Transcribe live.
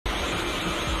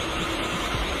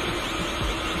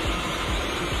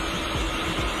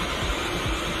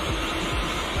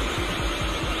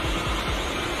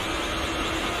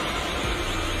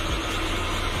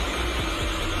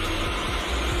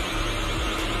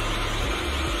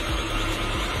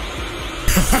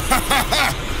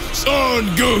Son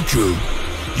Goku,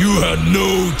 you had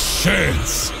no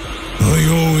chance.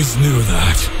 I always knew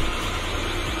that.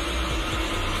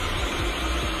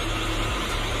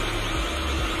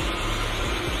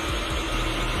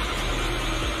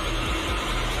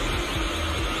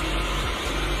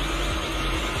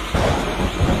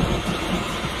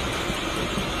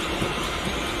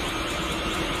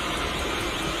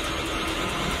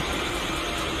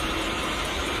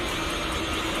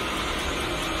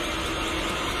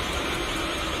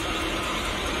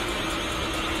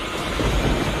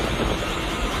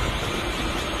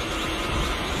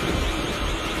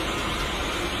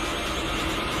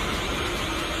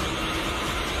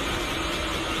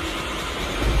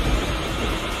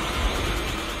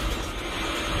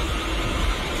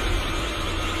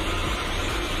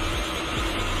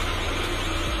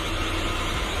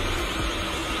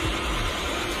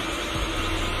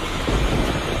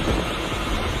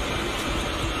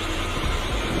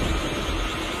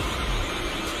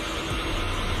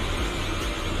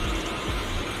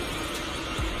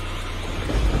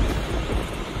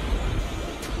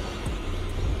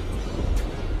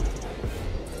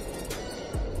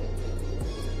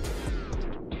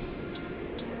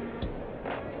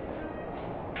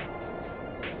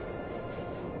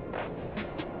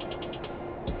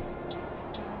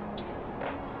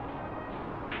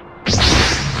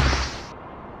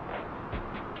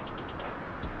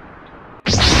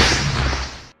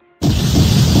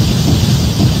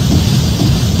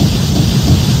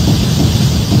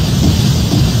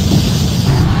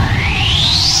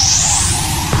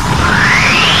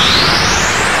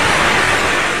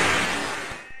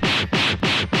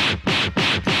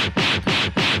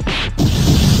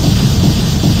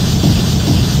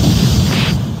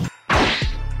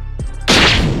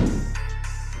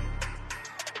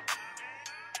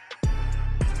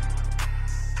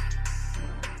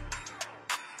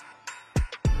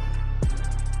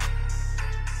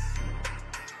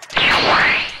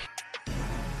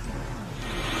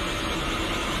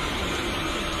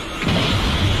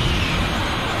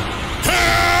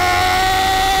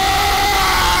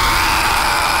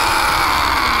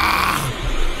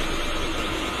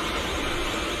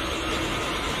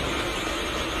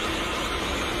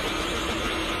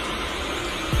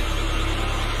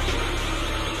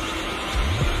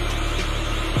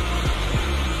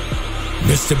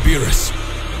 Mr. Beerus,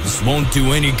 this won't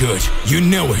do any good. You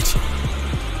know it.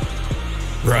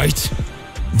 Right?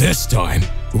 This time,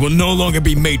 we will no longer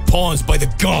be made pawns by the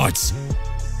gods.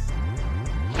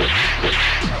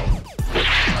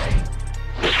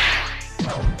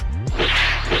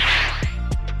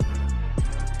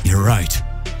 You're right.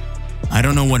 I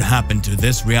don't know what happened to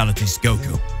this reality's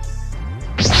Goku.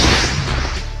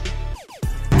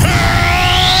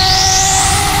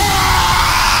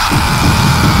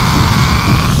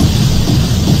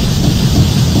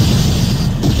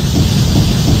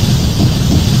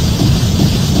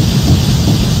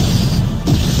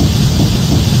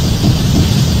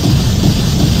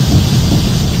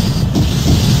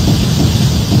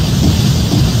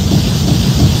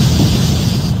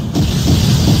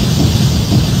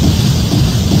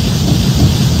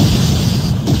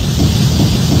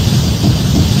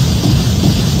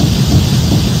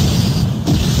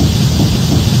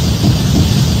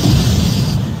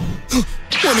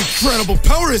 What incredible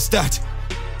power is that?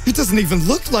 It doesn't even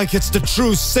look like it's the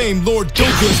true same Lord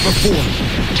Goku as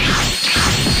before.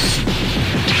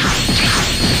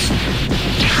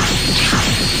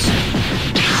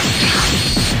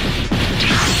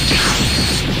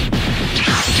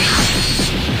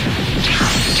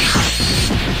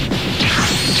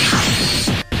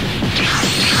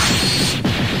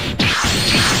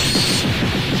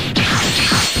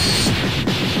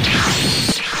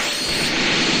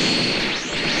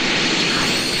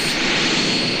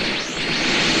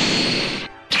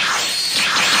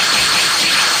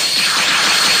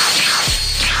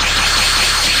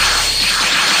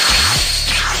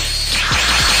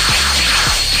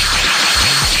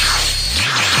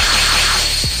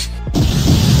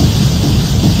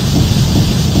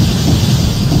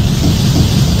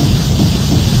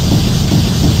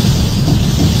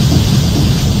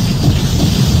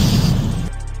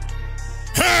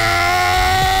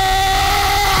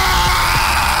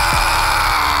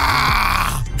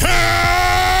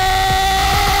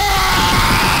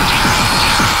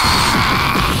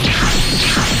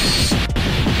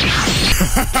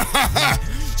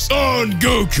 Son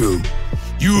Goku,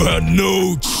 you had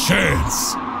no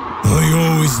chance. I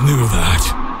always knew that.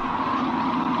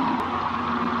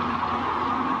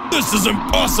 This is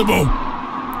impossible.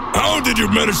 How did you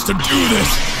manage to do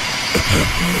this?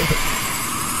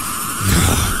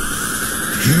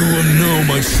 You will know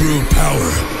my true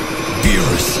power,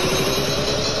 Beerus.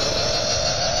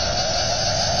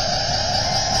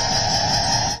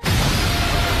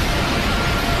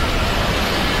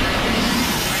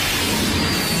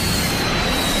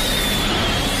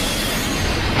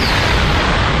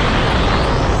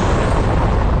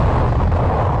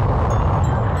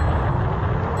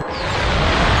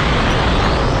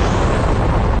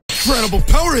 Incredible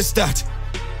power is that?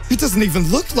 It doesn't even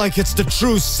look like it's the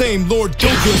true same Lord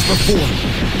Goku as before.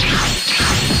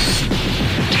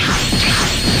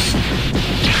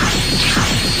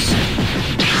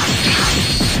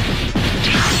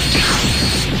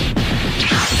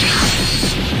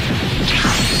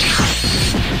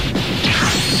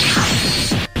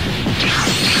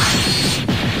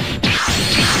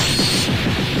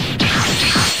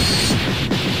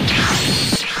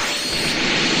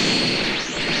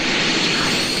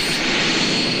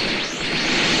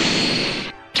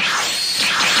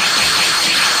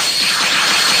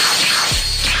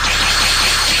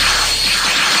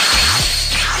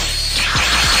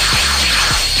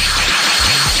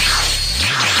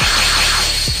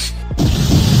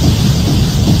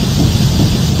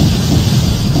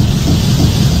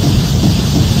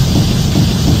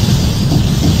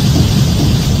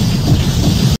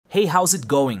 Hey, how's it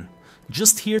going?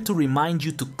 Just here to remind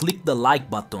you to click the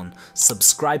like button,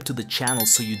 subscribe to the channel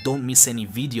so you don't miss any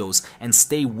videos, and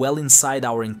stay well inside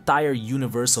our entire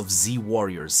universe of Z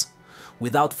Warriors.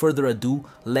 Without further ado,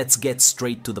 let's get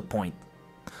straight to the point.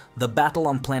 The battle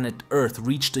on planet Earth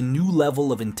reached a new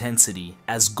level of intensity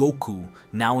as Goku,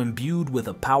 now imbued with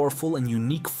a powerful and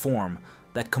unique form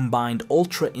that combined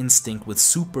Ultra Instinct with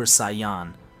Super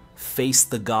Saiyan, faced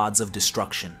the gods of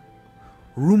destruction.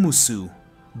 Rumusu,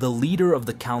 the leader of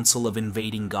the Council of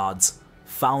Invading Gods,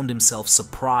 found himself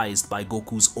surprised by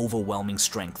Goku's overwhelming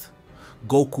strength.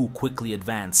 Goku quickly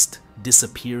advanced,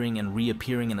 disappearing and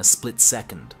reappearing in a split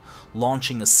second,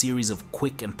 launching a series of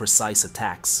quick and precise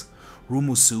attacks.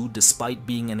 Rumusu, despite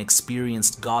being an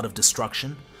experienced god of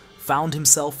destruction, found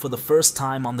himself for the first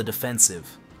time on the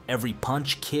defensive. Every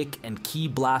punch, kick, and ki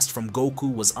blast from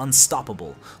Goku was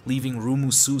unstoppable, leaving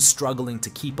Rumusu struggling to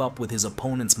keep up with his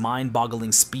opponent's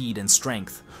mind-boggling speed and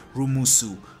strength.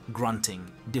 Rumusu, grunting,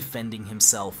 defending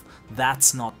himself.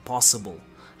 That's not possible.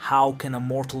 How can a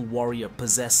mortal warrior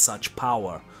possess such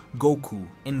power? Goku,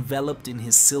 enveloped in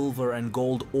his silver and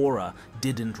gold aura,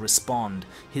 didn't respond.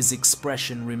 His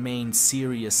expression remained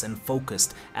serious and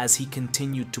focused as he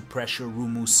continued to pressure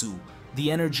Rumusu. The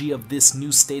energy of this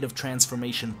new state of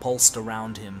transformation pulsed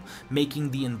around him,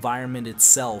 making the environment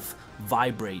itself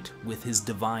vibrate with his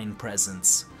divine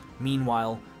presence.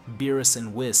 Meanwhile, Beerus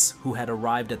and Whis, who had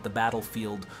arrived at the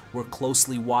battlefield, were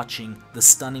closely watching the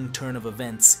stunning turn of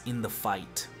events in the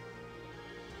fight.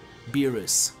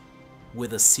 Beerus,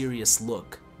 with a serious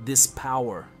look, "This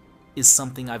power is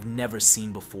something I've never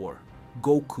seen before.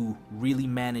 Goku really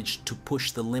managed to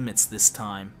push the limits this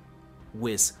time."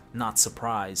 Whis, not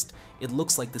surprised, "It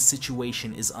looks like the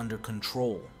situation is under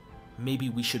control. Maybe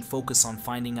we should focus on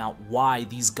finding out why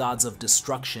these gods of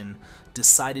destruction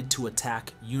decided to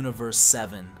attack Universe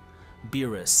 7.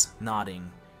 Beerus,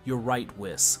 nodding, "You're right,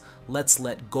 Whis. Let's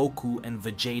let Goku and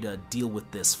Vegeta deal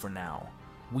with this for now.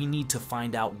 We need to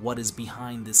find out what is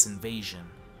behind this invasion."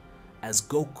 As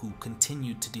Goku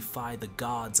continued to defy the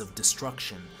gods of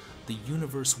destruction, the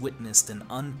universe witnessed an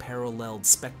unparalleled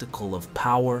spectacle of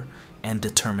power and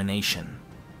determination.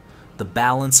 The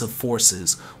balance of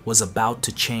forces was about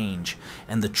to change,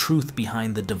 and the truth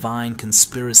behind the divine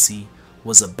conspiracy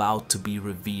was about to be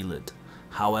revealed.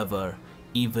 However,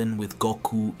 even with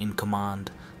Goku in command,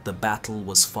 the battle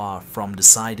was far from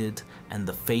decided, and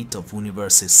the fate of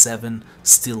Universe 7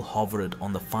 still hovered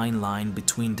on the fine line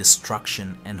between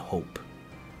destruction and hope.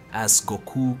 As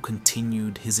Goku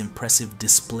continued his impressive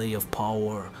display of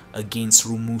power against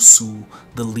Rumusu,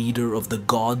 the leader of the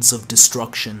gods of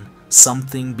destruction,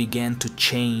 something began to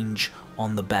change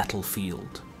on the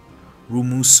battlefield.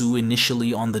 Rumusu,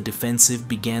 initially on the defensive,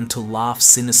 began to laugh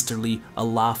sinisterly, a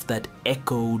laugh that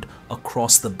echoed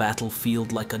across the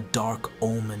battlefield like a dark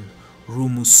omen.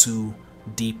 Rumusu,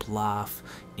 deep laugh,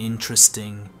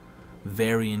 interesting,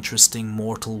 very interesting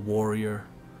mortal warrior.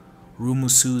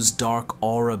 Rumusu's dark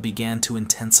aura began to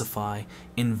intensify,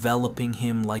 enveloping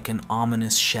him like an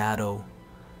ominous shadow.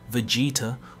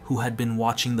 Vegeta, who had been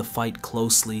watching the fight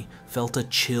closely, felt a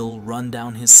chill run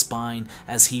down his spine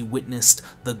as he witnessed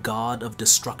the god of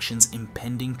destruction's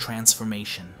impending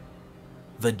transformation.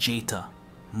 Vegeta,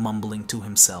 mumbling to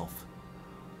himself,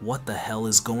 "What the hell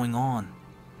is going on?"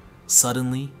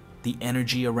 Suddenly, the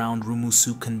energy around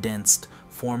Rumusu condensed,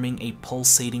 forming a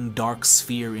pulsating dark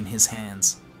sphere in his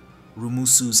hands.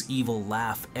 Rumusu's evil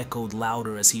laugh echoed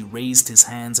louder as he raised his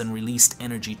hands and released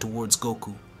energy towards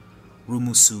Goku.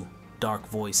 Rumusu, dark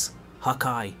voice,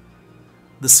 Hakai.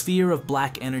 The sphere of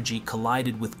black energy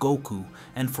collided with Goku,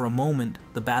 and for a moment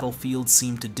the battlefield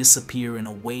seemed to disappear in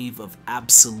a wave of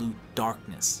absolute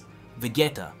darkness.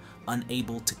 Vegeta,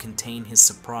 unable to contain his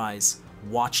surprise,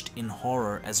 watched in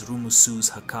horror as Rumusu's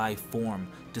Hakai form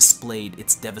displayed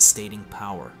its devastating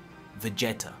power.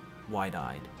 Vegeta,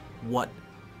 wide-eyed.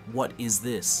 What is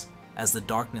this? As the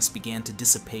darkness began to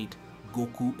dissipate,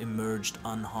 Goku emerged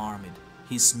unharmed.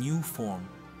 His new form,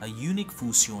 a unique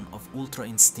fusion of Ultra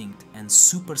Instinct and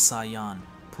Super Saiyan,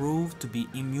 proved to be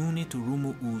immune to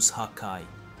Rumu's Hakai.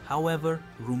 However,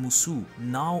 Rumusu,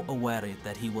 now aware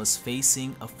that he was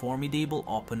facing a formidable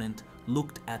opponent,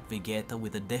 looked at Vegeta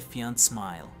with a defiant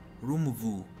smile.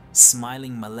 Rumuvu,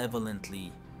 smiling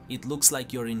malevolently, "It looks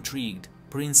like you're intrigued,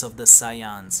 Prince of the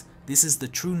Saiyans. This is the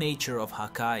true nature of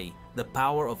Hakai, the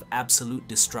power of absolute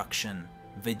destruction."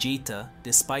 Vegeta,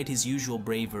 despite his usual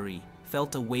bravery,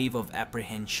 felt a wave of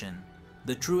apprehension.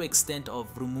 The true extent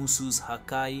of Rumusu's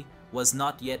Hakai was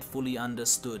not yet fully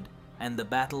understood, and the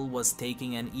battle was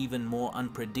taking an even more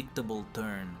unpredictable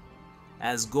turn.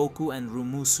 As Goku and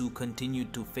Rumusu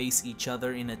continued to face each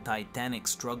other in a titanic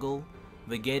struggle,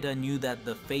 Vegeta knew that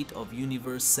the fate of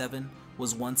Universe 7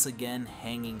 was once again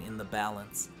hanging in the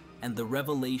balance, and the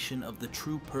revelation of the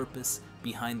true purpose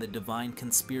behind the divine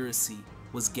conspiracy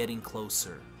was getting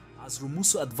closer. As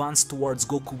Rumusu advanced towards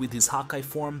Goku with his Hakai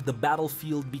form, the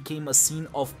battlefield became a scene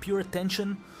of pure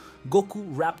tension. Goku,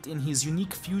 wrapped in his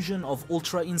unique fusion of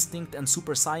Ultra Instinct and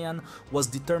Super Saiyan, was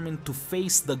determined to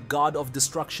face the god of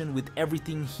destruction with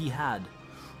everything he had.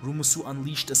 Rumusu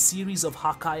unleashed a series of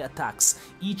Hakai attacks,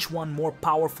 each one more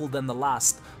powerful than the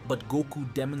last, but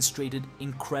Goku demonstrated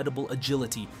incredible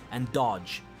agility and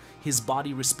dodge. His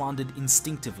body responded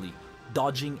instinctively,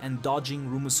 dodging and dodging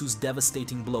Rumusu's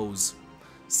devastating blows.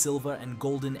 Silver and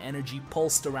golden energy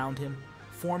pulsed around him,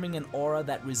 forming an aura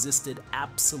that resisted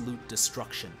absolute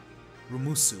destruction.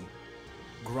 Rumusu,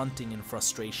 grunting in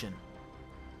frustration.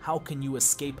 "How can you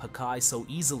escape Hakai so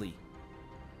easily?"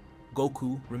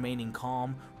 Goku, remaining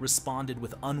calm, responded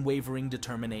with unwavering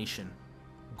determination.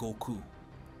 Goku,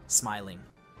 smiling.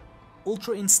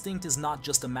 "Ultra Instinct is not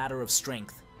just a matter of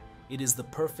strength. It is the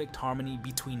perfect harmony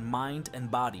between mind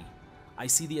and body. I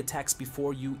see the attacks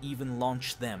before you even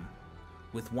launch them."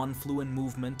 With one fluent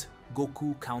movement,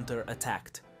 Goku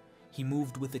counter-attacked. He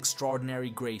moved with extraordinary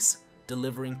grace,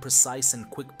 delivering precise and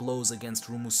quick blows against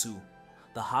Rumusu.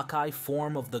 The Hakai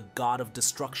form of the god of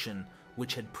destruction,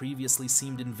 which had previously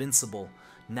seemed invincible,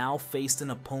 now faced an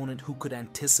opponent who could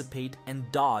anticipate and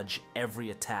dodge every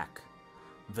attack.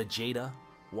 Vegeta,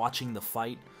 watching the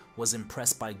fight, was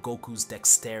impressed by Goku's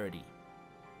dexterity.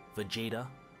 Vegeta,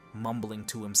 mumbling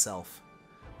to himself,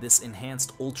 "This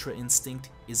enhanced Ultra Instinct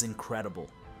is incredible.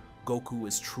 Goku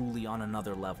is truly on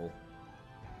another level."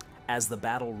 As the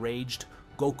battle raged,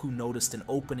 Goku noticed an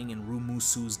opening in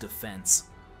Rumusu's defense.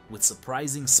 With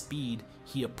surprising speed,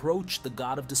 he approached the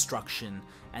god of destruction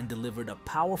and delivered a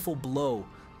powerful blow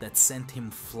that sent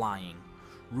him flying.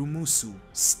 Rumusu,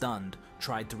 stunned,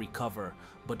 tried to recover,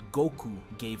 but Goku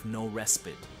gave no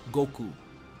respite. Goku,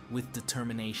 with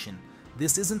determination,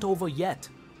 "This isn't over yet,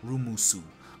 Rumusu.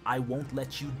 I won't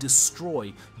let you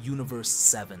destroy Universe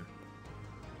 7.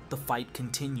 The fight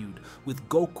continued, with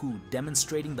Goku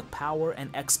demonstrating the power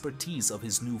and expertise of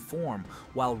his new form,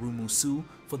 while Rumusu,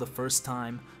 for the first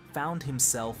time, found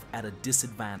himself at a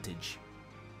disadvantage.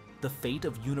 The fate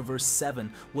of Universe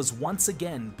 7 was once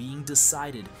again being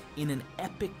decided in an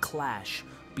epic clash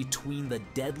between the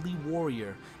deadly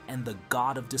warrior and the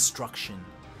god of destruction.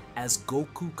 As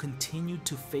Goku continued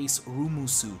to face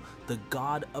Rumusu, the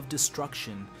god of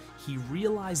destruction, he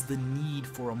realized the need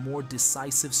for a more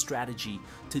decisive strategy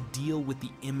to deal with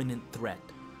the imminent threat.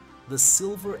 The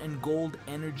silver and gold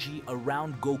energy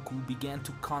around Goku began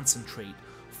to concentrate,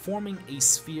 forming a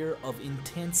sphere of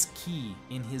intense ki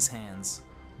in his hands.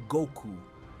 Goku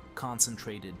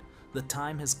concentrated. "The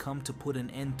time has come to put an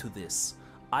end to this.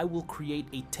 I will create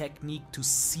a technique to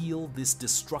seal this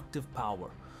destructive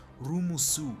power."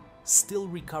 Rumusu, still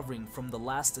recovering from the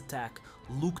last attack,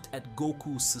 looked at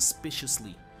Goku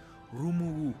suspiciously.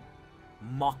 Rumuwu,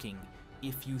 mocking,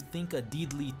 "If you think a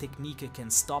deadly technique can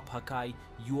stop Hakai,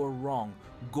 you are wrong."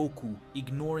 Goku,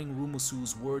 ignoring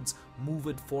Rumusu's words,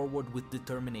 moved forward with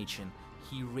determination.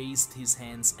 He raised his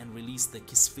hands and released the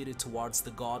Ki-sphere towards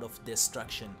the god of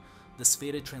destruction. The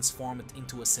sphere transformed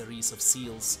into a series of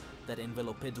seals that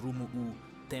enveloped Rumuwu,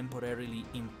 temporarily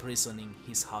imprisoning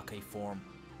his Hakai form.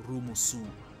 Rumusu,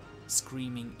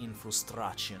 screaming in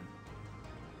frustration,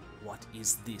 "What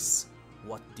is this?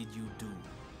 What did you do?"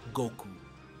 Goku,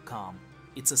 calm.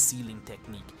 It's a sealing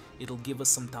technique. It'll give us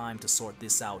some time to sort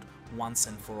this out once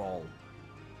and for all.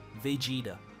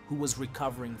 Vegeta, who was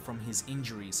recovering from his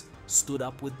injuries, stood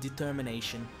up with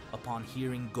determination upon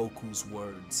hearing Goku's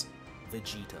words.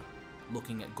 Vegeta,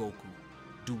 looking at Goku.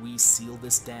 Do we seal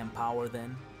this damn power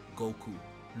then? Goku,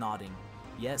 nodding.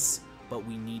 Yes, but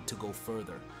we need to go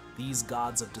further. These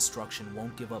gods of destruction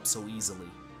won't give up so easily.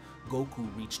 Goku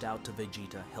reached out to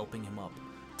Vegeta, helping him up.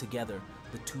 Together,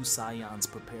 the two Saiyans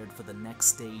prepared for the next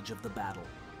stage of the battle.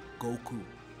 Goku,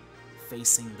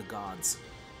 facing the gods.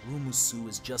 Rumusu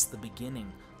is just the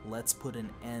beginning. Let's put an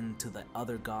end to the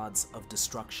other gods of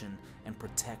destruction and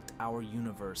protect our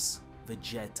universe.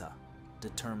 Vegeta,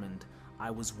 determined. I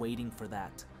was waiting for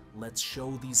that. Let's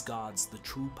show these gods the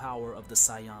true power of the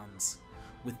Saiyans.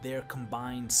 With their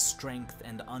combined strength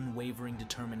and unwavering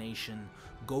determination,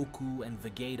 Goku and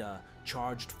Vegeta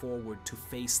charged forward to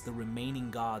face the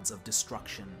remaining gods of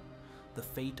destruction. The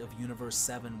fate of Universe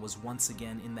 7 was once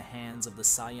again in the hands of the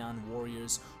Saiyan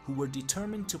warriors, who were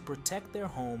determined to protect their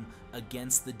home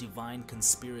against the divine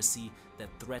conspiracy that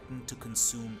threatened to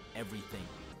consume everything.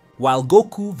 While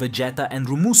Goku, Vegeta, and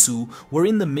Rumusu were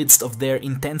in the midst of their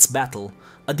intense battle,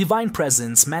 a divine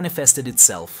presence manifested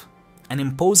itself. An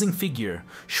imposing figure,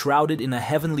 shrouded in a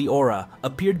heavenly aura,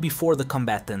 appeared before the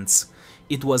combatants.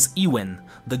 It was Iwen,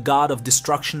 the god of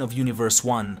destruction of Universe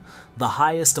 1, the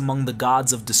highest among the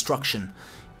gods of destruction.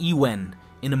 Iwen,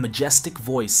 in a majestic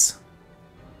voice.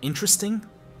 Interesting?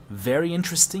 Very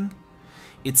interesting?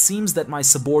 It seems that my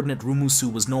subordinate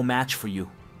Rumusu was no match for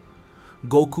you.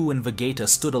 Goku and Vegeta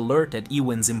stood alert at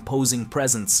Iwen's imposing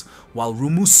presence, while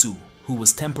Rumusu, who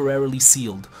was temporarily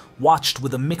sealed, watched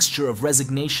with a mixture of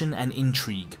resignation and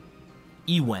intrigue.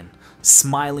 Iwen,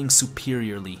 smiling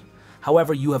superiorly.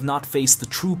 However, you have not faced the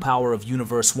true power of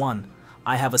Universe 1.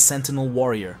 I have a Sentinel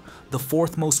Warrior, the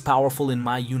fourth most powerful in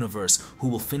my universe, who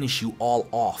will finish you all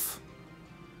off.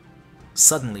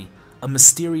 Suddenly, a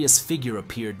mysterious figure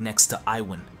appeared next to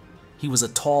Iwen. He was a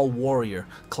tall warrior,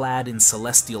 clad in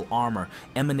celestial armor,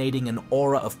 emanating an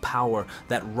aura of power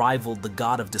that rivaled the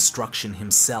god of destruction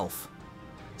himself.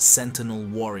 Sentinel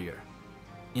Warrior,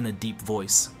 in a deep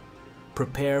voice,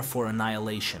 prepare for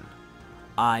annihilation.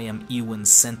 I am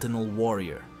Iwen's Sentinel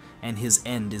Warrior, and his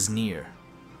end is near.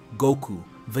 Goku,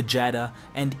 Vegeta,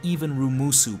 and even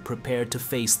Rumusu prepared to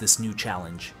face this new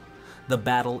challenge. The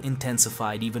battle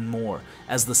intensified even more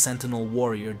as the Sentinel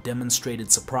Warrior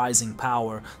demonstrated surprising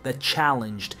power that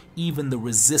challenged even the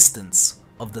resistance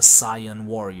of the Saiyan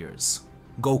warriors.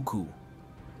 Goku,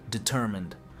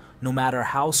 determined. No matter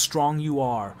how strong you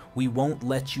are, we won't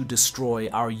let you destroy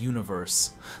our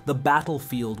universe. The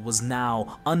battlefield was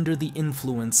now under the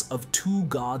influence of two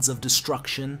gods of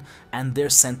destruction and their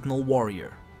Sentinel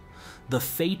Warrior. The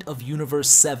fate of Universe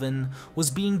 7 was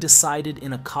being decided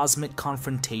in a cosmic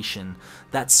confrontation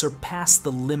that surpassed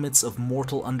the limits of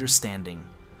mortal understanding.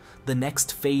 The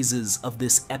next phases of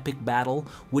this epic battle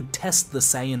would test the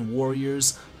Saiyan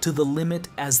warriors to the limit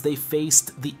as they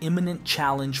faced the imminent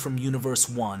challenge from Universe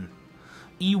 1.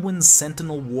 Iwen's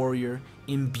Sentinel Warrior,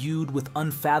 imbued with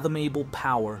unfathomable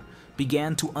power,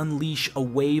 began to unleash a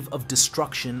wave of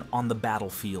destruction on the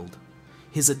battlefield.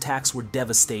 His attacks were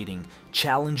devastating,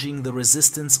 challenging the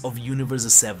resistance of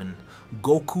Universe 7.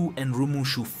 Goku and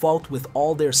Rumusu fought with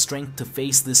all their strength to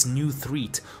face this new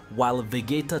threat, while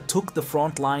Vegeta took the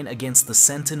front line against the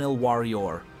Sentinel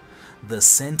Warrior. The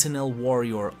Sentinel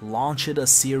Warrior launched a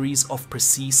series of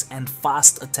precise and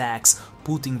fast attacks,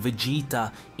 putting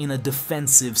Vegeta in a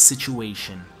defensive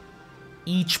situation.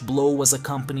 Each blow was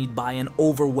accompanied by an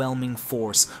overwhelming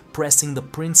force, pressing the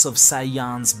Prince of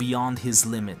Saiyans beyond his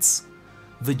limits.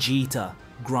 Vegeta,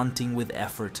 grunting with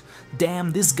effort.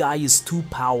 Damn, this guy is too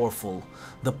powerful.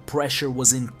 The pressure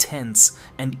was intense,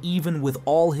 and even with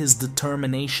all his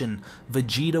determination,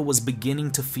 Vegeta was beginning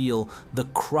to feel the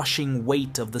crushing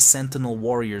weight of the Sentinel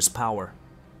Warrior's power.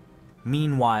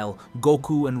 Meanwhile,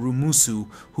 Goku and Rumusu,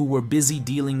 who were busy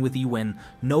dealing with Iwen,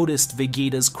 noticed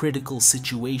Vegeta's critical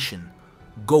situation.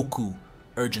 Goku,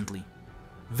 urgently.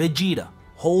 Vegeta,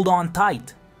 hold on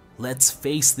tight. Let's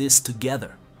face this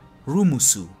together.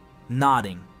 Rumusu,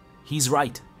 nodding. He's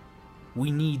right.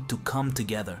 We need to come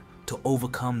together to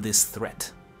overcome this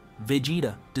threat.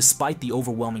 Vegeta, despite the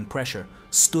overwhelming pressure,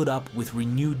 stood up with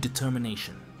renewed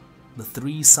determination. The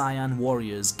three Saiyan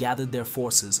warriors gathered their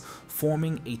forces,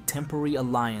 forming a temporary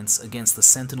alliance against the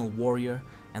Sentinel Warrior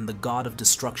and the god of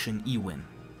destruction Iwen.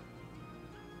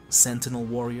 Sentinel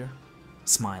Warrior,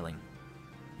 smiling.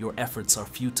 Your efforts are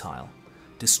futile.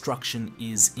 Destruction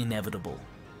is inevitable.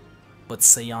 But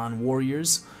Saiyan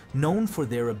warriors, known for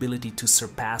their ability to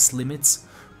surpass limits,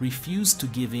 refused to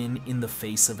give in the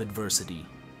face of adversity.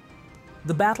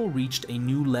 The battle reached a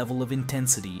new level of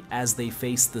intensity as they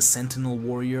faced the Sentinel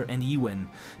Warrior and Iwen,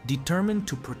 determined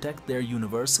to protect their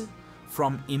universe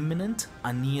from imminent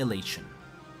annihilation.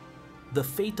 The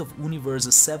fate of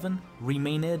Universe 7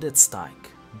 remained at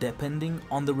stake, depending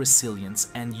on the resilience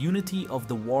and unity of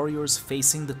the warriors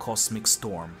facing the cosmic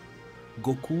storm.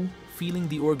 Goku, feeling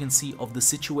the urgency of the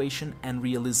situation and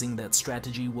realizing that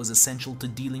strategy was essential to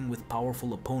dealing with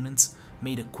powerful opponents,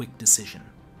 made a quick decision.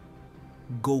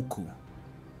 Goku,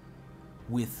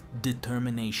 with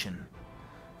determination.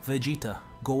 Vegeta,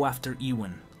 go after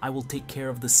Iwen. I will take care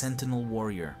of the Sentinel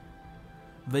Warrior.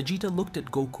 Vegeta looked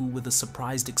at Goku with a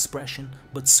surprised expression,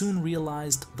 but soon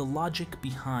realized the logic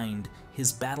behind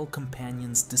his battle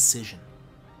companion's decision.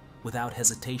 Without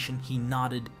hesitation, he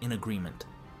nodded in agreement.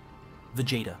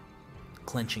 Vegeta,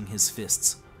 clenching his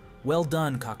fists. Well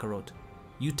done, Kakarot.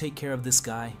 You take care of this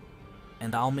guy,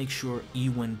 and I'll make sure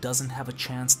Iwen doesn't have a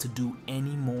chance to do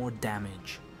any more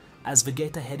damage. As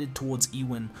Vegeta headed towards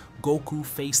Iwen, Goku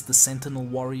faced the Sentinel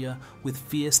Warrior with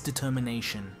fierce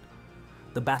determination.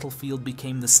 The battlefield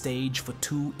became the stage for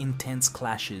two intense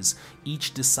clashes,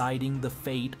 each deciding the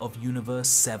fate of Universe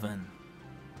 7.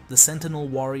 The Sentinel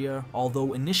Warrior,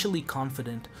 although initially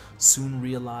confident, soon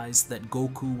realized that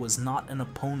Goku was not an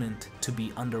opponent to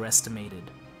be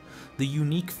underestimated. The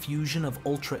unique fusion of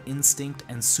Ultra Instinct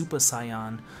and Super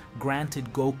Saiyan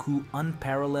granted Goku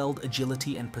unparalleled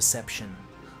agility and perception,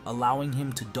 allowing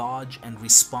him to dodge and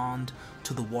respond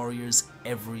to the warrior's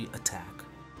every attack.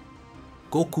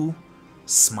 Goku,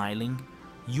 smiling,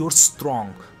 you're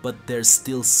strong, but there's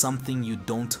still something you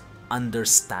don't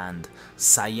understand.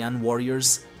 Saiyan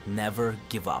warriors never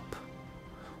give up.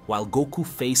 While Goku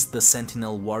faced the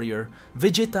Sentinel Warrior,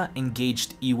 Vegeta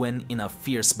engaged Iwen in a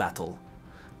fierce battle.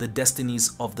 The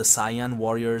destinies of the Saiyan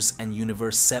warriors and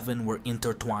Universe 7 were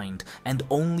intertwined, and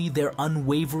only their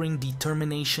unwavering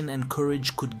determination and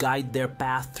courage could guide their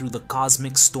path through the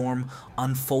cosmic storm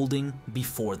unfolding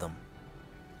before them.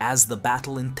 As the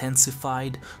battle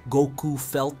intensified, Goku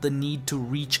felt the need to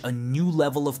reach a new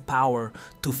level of power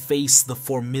to face the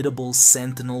formidable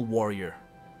Sentinel Warrior.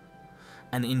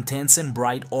 An intense and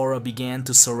bright aura began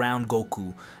to surround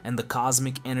Goku, and the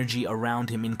cosmic energy around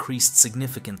him increased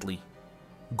significantly.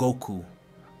 Goku,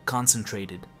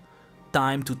 concentrated.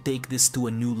 Time to take this to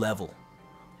a new level.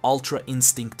 Ultra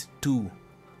Instinct 2.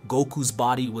 Goku's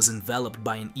body was enveloped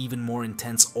by an even more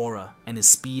intense aura, and his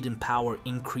speed and power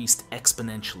increased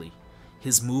exponentially.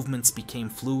 His movements became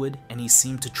fluid, and he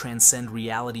seemed to transcend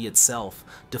reality itself,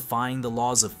 defying the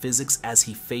laws of physics as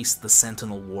he faced the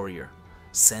Sentinel Warrior.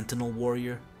 Sentinel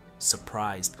Warrior,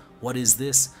 surprised. What is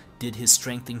this? Did his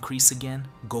strength increase again?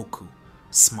 Goku,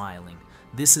 smiling.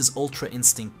 This is Ultra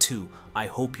Instinct 2. I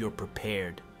hope you're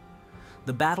prepared.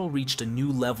 The battle reached a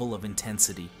new level of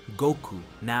intensity. Goku,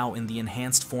 now in the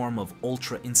enhanced form of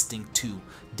Ultra Instinct 2,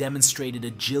 demonstrated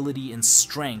agility and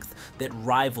strength that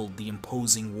rivaled the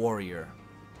imposing warrior.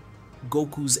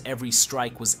 Goku's every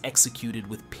strike was executed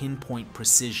with pinpoint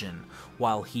precision,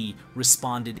 while he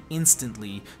responded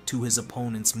instantly to his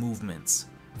opponent's movements.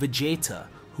 Vegeta,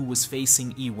 who was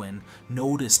facing Iwen,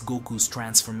 noticed Goku's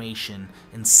transformation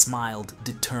and smiled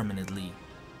determinedly.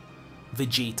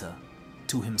 Vegeta,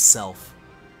 to himself,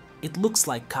 it looks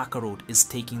like Kakarot is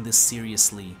taking this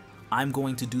seriously. I'm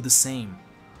going to do the same.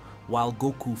 While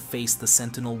Goku faced the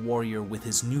Sentinel Warrior with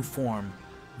his new form,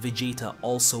 Vegeta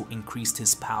also increased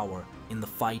his power in the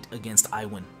fight against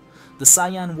Iwen. The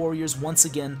Saiyan warriors once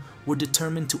again were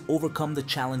determined to overcome the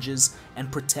challenges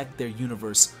and protect their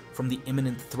universe from the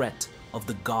imminent threat of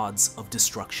the gods of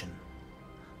destruction.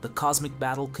 The cosmic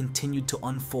battle continued to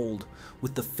unfold,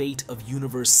 with the fate of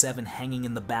Universe 7 hanging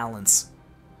in the balance.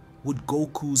 Would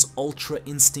Goku's Ultra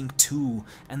Instinct 2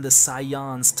 and the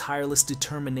Saiyan's tireless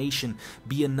determination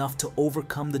be enough to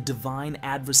overcome the divine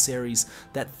adversaries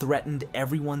that threatened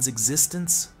everyone's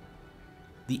existence?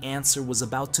 The answer was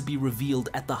about to be revealed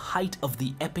at the height of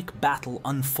the epic battle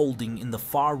unfolding in the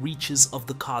far reaches of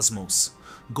the cosmos.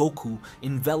 Goku,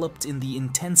 enveloped in the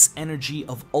intense energy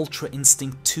of Ultra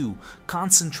Instinct 2,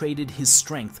 concentrated his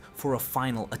strength for a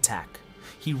final attack.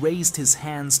 He raised his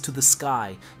hands to the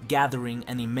sky, gathering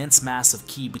an immense mass of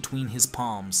ki between his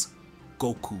palms.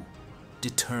 Goku,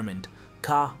 determined.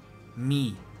 Ka,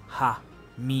 mi, ha,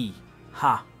 mi,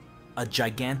 ha. A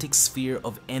gigantic sphere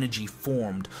of energy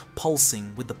formed,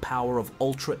 pulsing with the power of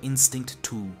Ultra Instinct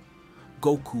 2.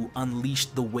 Goku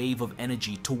unleashed the wave of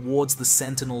energy towards the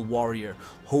Sentinel Warrior,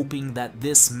 hoping that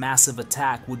this massive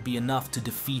attack would be enough to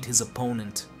defeat his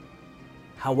opponent.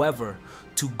 However,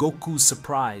 to Goku's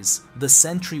surprise, the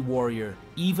Sentry Warrior,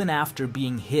 even after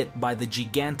being hit by the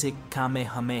gigantic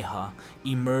Kamehameha,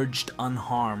 emerged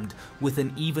unharmed with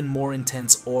an even more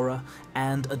intense aura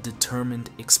and a determined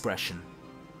expression.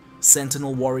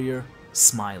 Sentinel Warrior,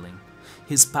 smiling.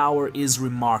 His power is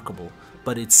remarkable,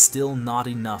 but it's still not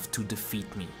enough to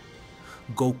defeat me.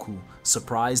 Goku,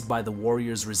 surprised by the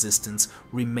warrior's resistance,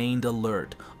 remained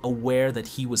alert, aware that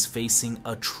he was facing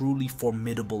a truly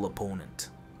formidable opponent.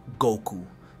 Goku,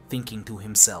 thinking to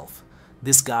himself,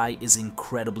 this guy is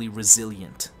incredibly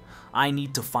resilient. I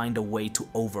need to find a way to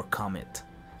overcome it.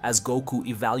 As Goku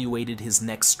evaluated his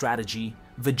next strategy,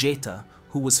 Vegeta,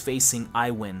 who was facing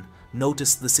Iwin,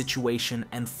 noticed the situation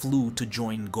and flew to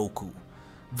join Goku.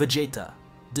 Vegeta,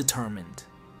 determined.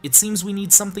 It seems we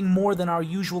need something more than our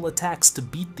usual attacks to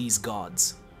beat these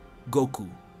gods. Goku,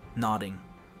 nodding.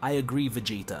 I agree,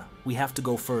 Vegeta. We have to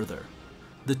go further.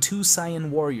 The two Saiyan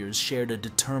warriors shared a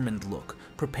determined look,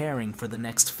 preparing for the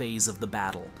next phase of the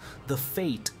battle. The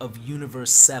fate of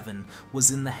Universe 7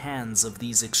 was in the hands of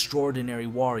these extraordinary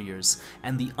warriors,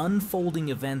 and the unfolding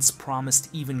events promised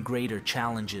even greater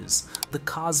challenges. The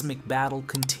cosmic battle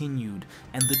continued,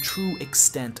 and the true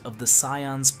extent of the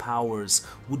Saiyan's powers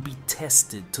would be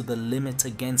tested to the limit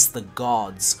against the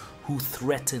gods who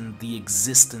threatened the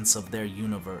existence of their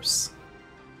universe.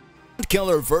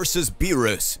 Killer versus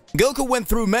Beerus. Goku went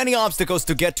through many obstacles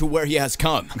to get to where he has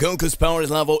come. Goku's power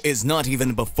level is not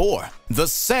even before. The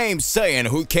same Saiyan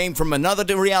who came from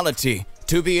another reality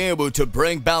to be able to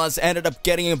bring balance ended up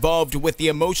getting involved with the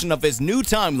emotion of his new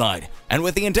timeline and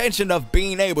with the intention of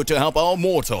being able to help all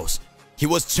mortals. He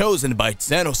was chosen by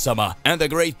Zeno-sama and the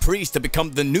Great Priest to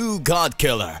become the new God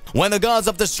Killer. When the gods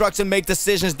of destruction make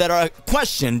decisions that are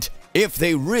questioned if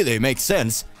they really make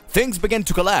sense, things begin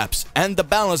to collapse, and the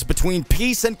balance between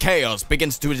peace and chaos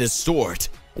begins to distort.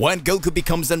 When Goku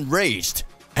becomes enraged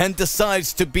and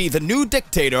decides to be the new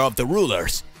dictator of the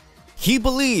rulers, he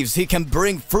believes he can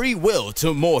bring free will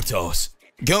to mortals.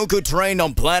 Goku trained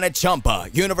on planet Champa,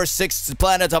 Universe 6's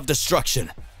planet of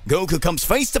destruction. Goku comes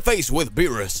face to face with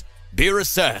Beerus. Beerus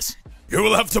says, "You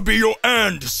will have to be your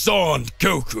end, son,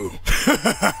 Goku."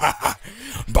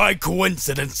 By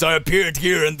coincidence, I appeared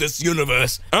here in this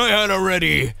universe. I had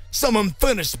already some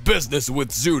unfinished business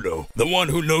with Zuno, the one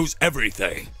who knows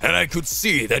everything, and I could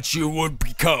see that you would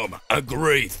become a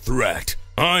great threat.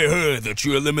 I heard that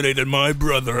you eliminated my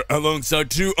brother alongside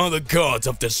two other gods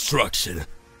of destruction.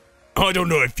 I don't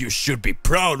know if you should be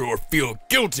proud or feel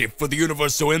guilty for the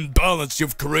universal imbalance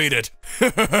you've created.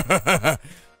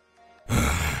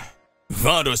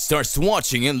 Vado starts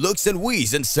watching and looks at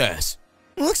Whis and says,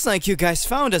 "Looks like you guys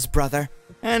found us, brother.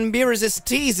 And Beerus is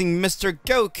teasing Mr.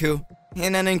 Goku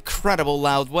in an incredible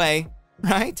loud way,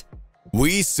 right?"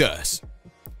 Whis says,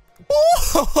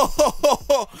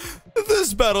 "Oh,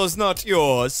 this battle is not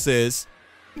yours, sis.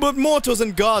 But mortals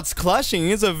and gods clashing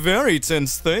is a very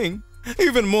tense thing.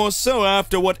 Even more so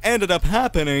after what ended up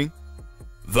happening."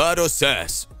 Vado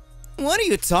says, "What are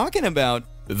you talking about?"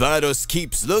 Vados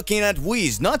keeps looking at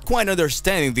Whis, not quite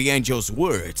understanding the angel's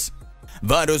words.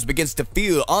 Vados begins to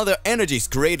feel other energies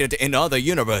created in other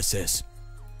universes.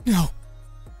 "No,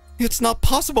 it's not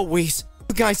possible, Whis.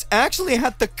 You guys actually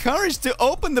had the courage to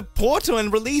open the portal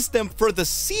and release them for the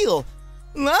seal.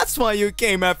 That's why you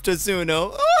came after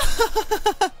Zuno."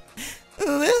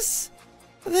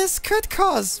 This could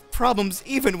cause problems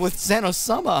even with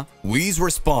Zeno-sama." Whis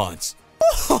responds,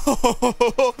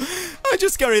 "I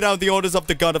just carried out the orders of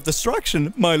the god of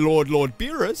destruction, my Lord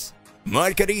Beerus."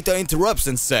 Margarita interrupts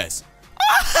and says,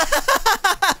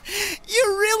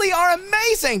 "You really are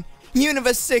amazing!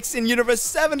 Universe 6 and Universe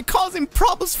 7 causing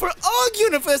problems for all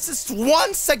universes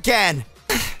once again!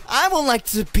 I would like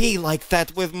to be like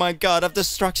that with my god of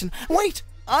destruction. Wait,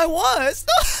 I was!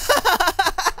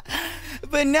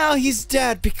 But now he's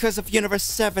dead because of Universe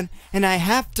 7, and I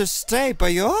have to stay by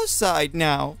your side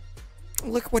now.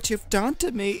 Look what you've done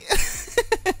to me."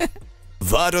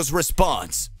 Vados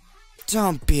responds,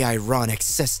 "Don't be ironic,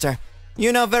 sister.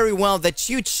 You know very well that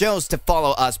you chose to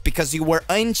follow us because you were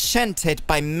enchanted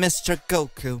by Mr.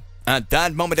 Goku." At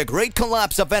that moment, a great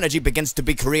collapse of energy begins to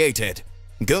be created.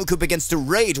 Goku begins to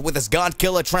rage with his God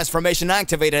Killer transformation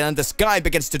activated, and the sky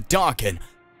begins to darken.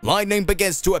 Lightning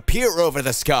begins to appear over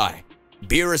the sky.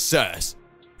 Beerus says,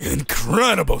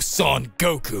 "Incredible, son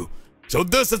Goku. So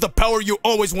this is the power you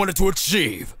always wanted to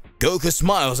achieve." Goku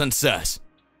smiles and says,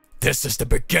 "This is the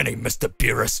beginning, Mr.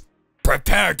 Beerus.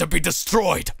 Prepare to be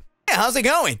destroyed." Hey, how's it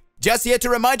going? Just here to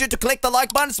remind you to click the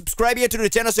like button, subscribe here to the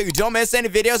channel so you don't miss any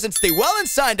videos, and stay well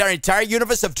inside our entire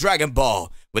universe of Dragon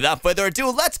Ball. Without further ado,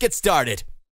 let's get started.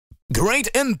 Great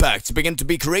impacts begin to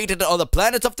be created on the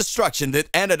planet of destruction that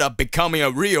ended up becoming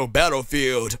a real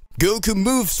battlefield. Goku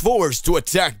moves forward to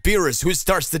attack Beerus, who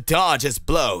starts to dodge his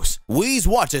blows. Whis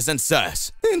watches and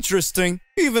says, Interesting.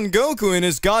 Even Goku in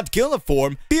his God Killer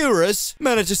form, Beerus,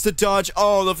 manages to dodge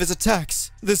all of his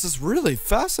attacks. This is really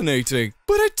fascinating.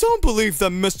 But I don't believe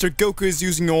that Mr. Goku is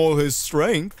using all his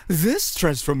strength. This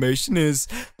transformation is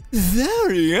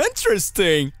very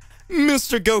interesting.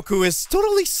 Mr. Goku is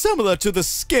totally similar to the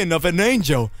skin of an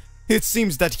angel. It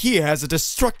seems that he has a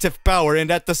destructive power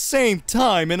and at the same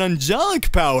time an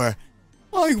angelic power.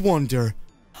 I wonder,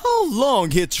 how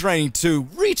long he trained to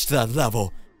reach that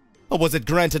level? Or was it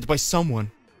granted by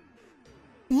someone?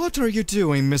 What are you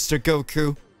doing, Mr.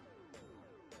 Goku?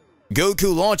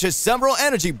 Goku launches several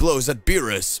energy blows at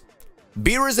Beerus.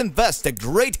 Beerus invests a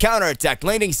great counterattack,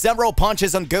 landing several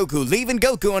punches on Goku, leaving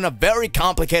Goku in a very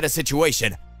complicated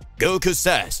situation. Goku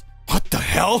says, What the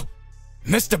hell?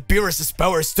 Mr. Beerus'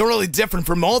 power is totally different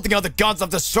from all the other gods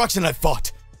of destruction I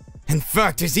fought. In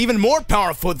fact, he's even more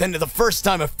powerful than the first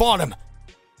time I fought him.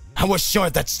 I was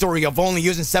sure that story of only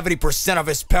using 70% of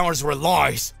his powers were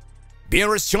lies.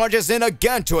 Beerus charges in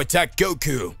again to attack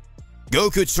Goku.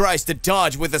 Goku tries to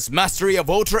dodge with his mastery of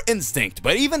Ultra Instinct,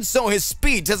 but even so his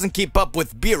speed doesn't keep up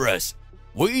with Beerus.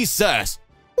 Whis says,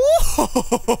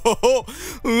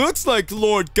 Looks like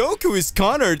Lord Goku is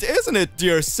cornered, isn't it,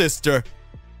 dear sister?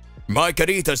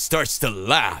 Margarita starts to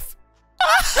laugh.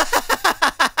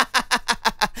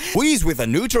 Whis with a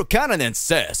neutral countenance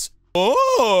says,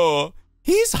 Oh,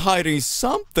 he's hiding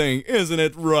something, isn't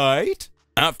it right?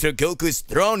 After Goku is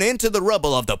thrown into the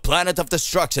rubble of the planet of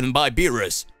destruction by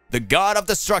Beerus, the god of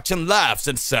destruction laughs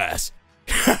and says,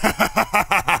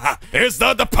 Is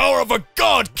that the power of a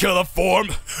god killer form?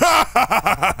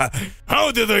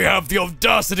 How do they have the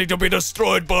audacity to be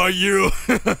destroyed by you?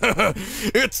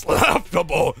 It's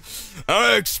laughable.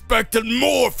 I expected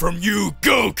more from you,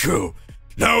 Goku.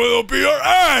 Now it'll be your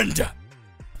end.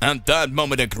 At that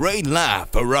moment, a great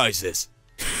laugh arises.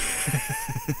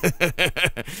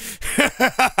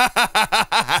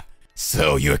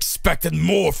 So you expected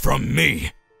more from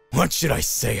me. What should I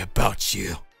say about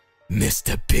you,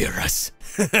 Mr. Beerus?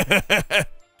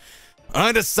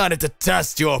 I decided to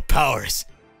test your powers,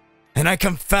 and I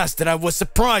confess that I was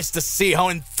surprised to see how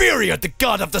inferior the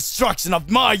god of destruction of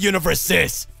my universe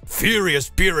is. Furious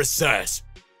Beerus says,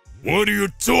 What are you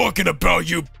talking about,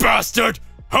 you bastard?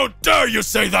 How dare you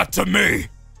say that to me?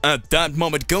 At that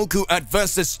moment, Goku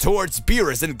advances towards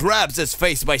Beerus and grabs his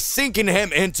face by sinking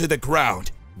him into the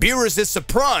ground. Beerus is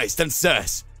surprised and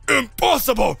says,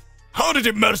 Impossible! How did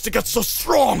he manage to get so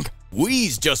strong?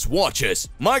 Whis just watches.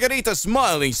 Margarita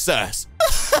smiling says,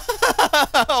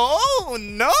 Oh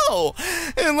no!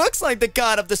 It looks like the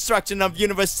god of destruction of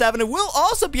Universe 7 will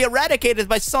also be eradicated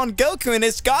by Son Goku in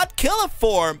his god killer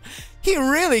form. He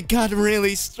really got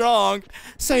really strong,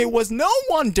 so it was no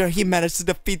wonder he managed to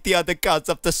defeat the other gods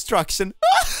of destruction.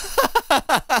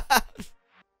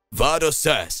 Vado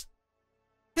says,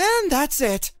 And that's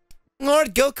it.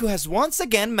 Lord Goku has once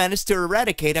again managed to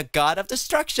eradicate a god of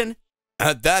destruction.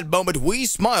 At that moment,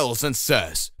 Whis smiles and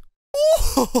says,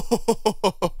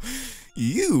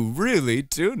 You really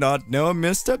do not know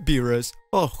Mr. Beerus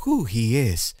or who he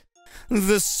is.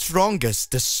 The strongest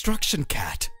destruction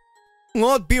cat.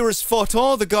 Lord Beerus fought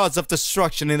all the gods of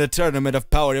destruction in the Tournament of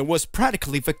Power and was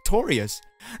practically victorious.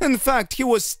 In fact, he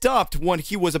was stopped when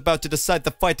he was about to decide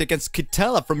the fight against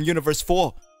Kitela from Universe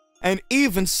 4. And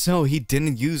even so, he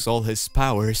didn't use all his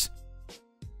powers.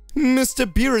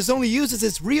 Mr. Beerus only uses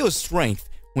his real strength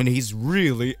when he's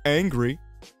really angry,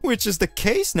 which is the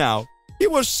case now. He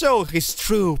will show his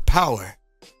true power.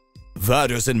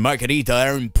 Vados and Margarita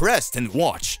are impressed and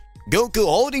watch. Goku,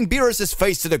 holding Beerus'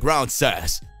 face to the ground,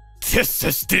 says, This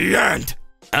is the end!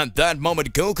 At that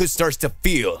moment, Goku starts to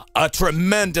feel a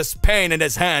tremendous pain in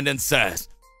his hand and says,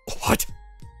 What?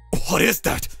 What is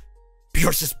that?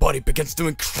 Beerus' body begins to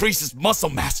increase his muscle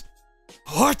mass.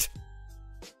 What?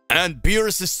 And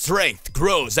Beerus' strength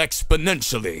grows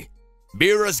exponentially.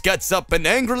 Beerus gets up and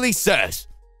angrily says,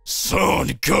 Son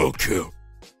Goku,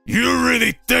 you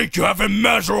really think you have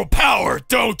immeasurable power,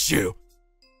 don't you?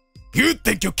 You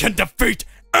think you can defeat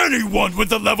anyone with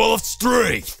the level of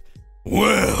strength?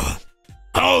 Well,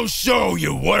 I'll show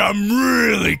you what I'm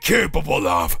really capable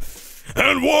of,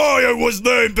 and why I was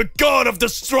named the God of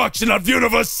Destruction of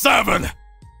Universe 7.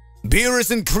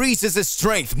 Beerus increases his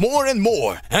strength more and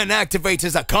more and activates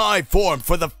his Akai form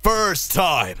for the first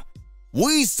time.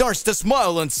 Whis starts to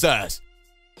smile and says,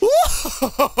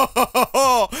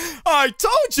 I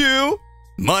told you!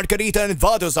 Margarita and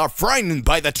Vados are frightened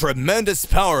by the tremendous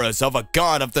powers of a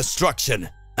god of destruction.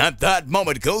 At that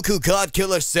moment, Goku God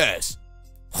Killer says,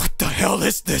 What the hell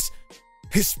is this?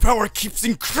 His power keeps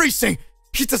increasing.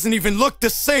 He doesn't even look the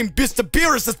same Mr.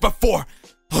 Beerus as before.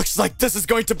 Looks like this is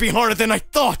going to be harder than I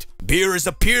thought. Beerus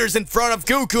appears in front of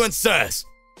Goku and says,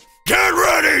 "Get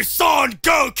ready, Son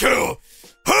Goku!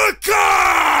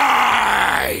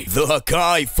 Hakai!" The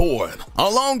Hakai form. A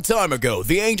long time ago,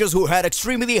 the angels who had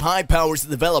extremely high powers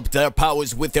developed their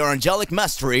powers with their angelic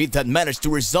mastery that managed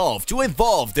to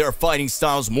evolve their fighting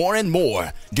styles more and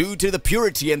more due to the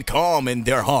purity and calm in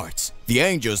their hearts. The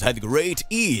angels had great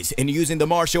ease in using the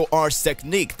martial arts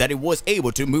technique that it was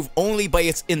able to move only by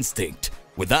its instinct.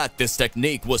 With that, this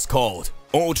technique was called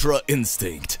Ultra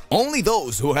Instinct. Only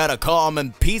those who had a calm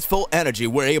and peaceful energy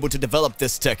were able to develop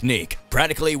this technique.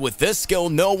 Practically with this skill,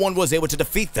 no one was able to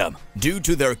defeat them. Due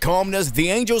to their calmness, the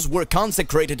angels were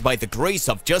consecrated by the grace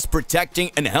of just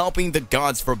protecting and helping the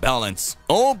gods for balance.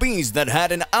 All beings that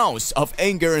had an ounce of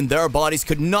anger in their bodies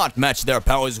could not match their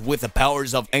powers with the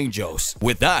powers of angels.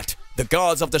 With that, the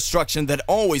gods of destruction that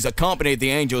always accompanied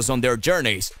the angels on their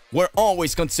journeys were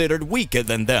always considered weaker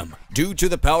than them, due to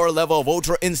the power level of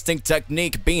Ultra Instinct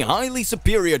technique being highly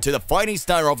superior to the fighting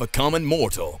style of a common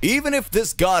mortal. Even if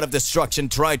this god of destruction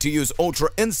tried to use Ultra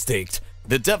Instinct,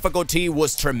 the difficulty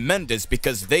was tremendous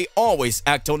because they always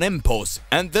act on impulse,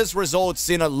 and this results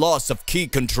in a loss of ki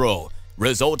control,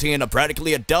 resulting in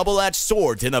practically a double-edged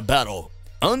sword in a battle.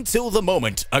 Until the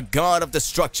moment a god of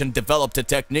destruction developed a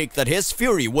technique that his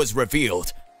fury was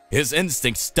revealed. His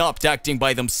instincts stopped acting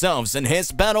by themselves and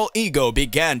his battle ego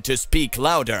began to speak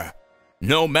louder.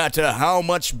 No matter how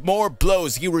much more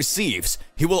blows he receives,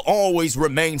 he will always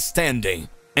remain standing.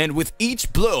 And with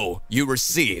each blow you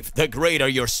receive, the greater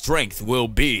your strength will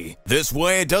be. This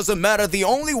way, it doesn't matter. The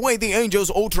only way the angel's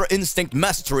Ultra Instinct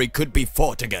mastery could be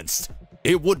fought against,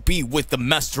 it would be with the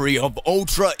mastery of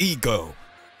Ultra Ego.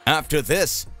 After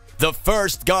this, the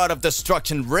first god of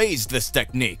destruction raised this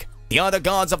technique. The other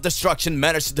gods of destruction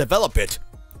managed to develop it.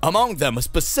 Among them, a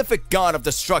specific god of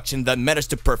destruction that managed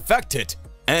to perfect it,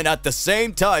 and at the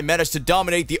same time managed to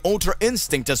dominate the Ultra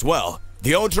Instinct as well.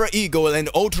 The Ultra Ego and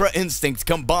Ultra Instinct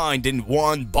combined in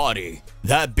one body.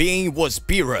 That being was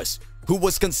Beerus, who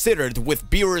was considered with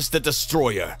Beerus the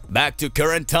Destroyer. Back to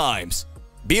current times.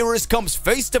 Beerus comes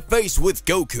face to face with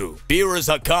Goku. Beerus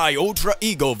Hakai Ultra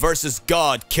Ego versus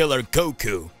God Killer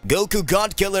Goku. Goku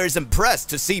God Killer is impressed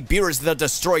to see Beerus the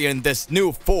Destroyer in this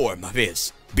new form of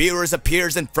his. Beerus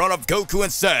appears in front of Goku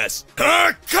and says,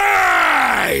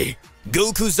 "Hakai!"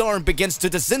 Goku's arm begins to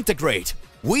disintegrate.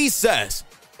 Whis says,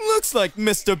 Looks like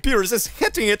Mr. Beerus is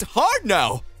hitting it hard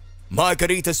now.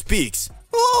 Margarita speaks,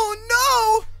 Oh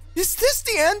no! Is this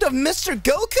the end of Mr.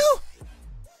 Goku?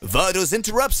 Vados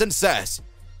interrupts and says,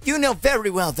 You know very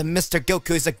well that Mr.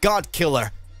 Goku is a god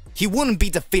killer. He wouldn't be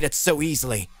defeated so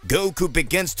easily. Goku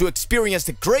begins to experience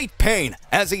great pain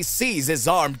as he sees his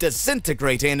arm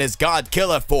disintegrate in his god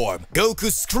killer form.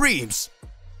 Goku screams,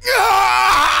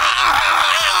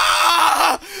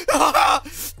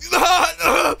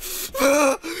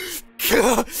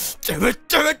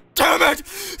 Damn it!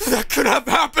 That could have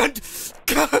happened!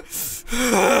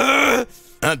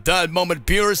 At that moment,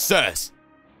 Beerus says,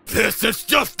 "This is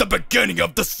just the beginning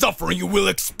of the suffering you will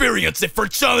experience if you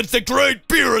challenge the great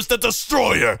Beerus the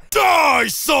Destroyer! Die,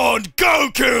 Son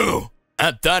Goku!"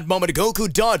 At that moment,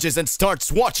 Goku dodges and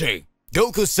starts watching.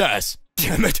 Goku says,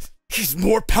 "Damn it! He's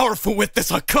more powerful with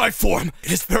this Hakai form.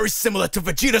 It is very similar to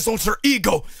Vegeta's Ultra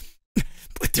Ego.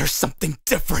 But there's something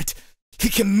different. He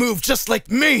can move just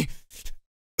like me.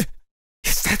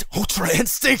 Is that Ultra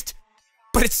Instinct?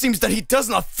 But it seems that he does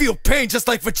not feel pain just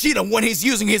like Vegeta when he's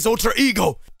using his Ultra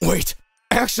Ego. Wait,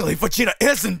 actually Vegeta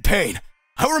is in pain.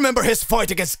 I remember his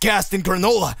fight against Gast and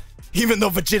Granola. Even though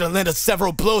Vegeta landed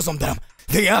several blows on them,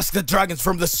 they asked the dragons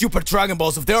from the Super Dragon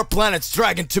Balls of their planet's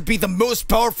dragon to be the most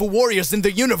powerful warriors in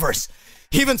the universe.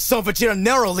 Even so, Vegeta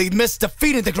narrowly missed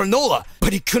defeating the Granola,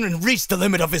 but he couldn't reach the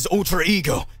limit of his Ultra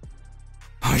Ego.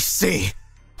 I see.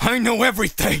 I know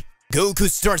everything." Goku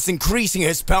starts increasing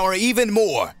his power even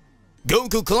more.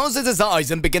 Goku closes his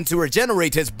eyes and begins to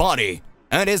regenerate his body,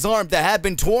 and his arm that had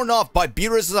been torn off by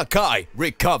Beerus Hakai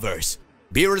recovers.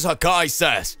 Beerus Hakai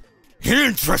says,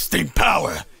 "Interesting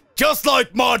power. Just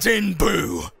like Majin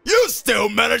Buu, you still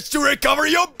managed to recover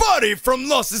your body from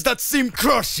losses that seem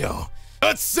crucial.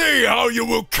 Let's see how you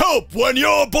will cope when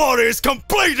your body is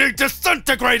completely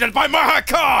disintegrated by my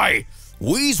Hakai."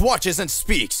 Whis watches and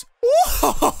speaks.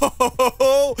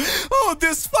 Oh,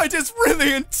 this fight is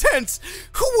really intense.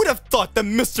 Who would have thought that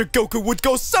Mr. Goku would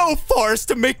go so far as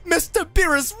to make Mr.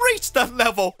 Beerus reach that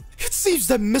level? It seems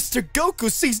that Mr.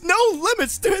 Goku sees no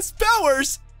limits to his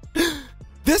powers.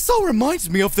 This all reminds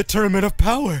me of the Tournament of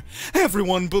Power.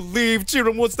 Everyone believed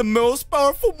Jiren was the most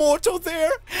powerful mortal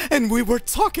there, and we were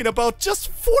talking about just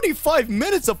 45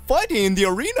 minutes of fighting in the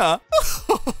arena.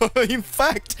 In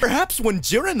fact, perhaps when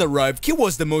Jiren arrived, he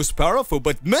was the most powerful,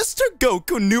 but Mr.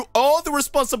 Goku knew all the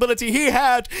responsibility he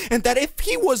had, and that if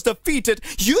he was defeated,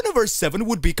 Universe 7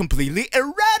 would be completely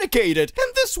eradicated.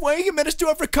 And this way, he managed to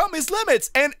overcome his limits,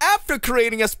 and after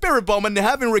creating a spirit bomb and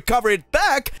having recovered it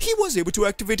back, he was able to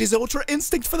activate his Ultra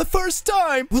Instinct for the first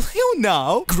time. Will he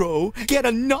now grow, get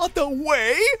another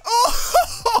way?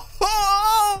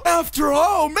 After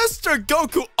all, Mr.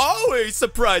 Goku always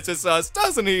surprises us,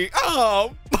 doesn't he?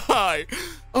 Oh, my.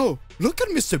 Oh, look at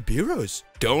Mr. Beerus.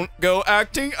 Don't go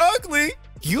acting ugly.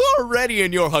 You're already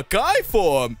in your Hakai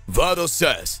form, Vado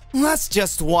says. Let's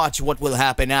just watch what will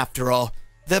happen after all.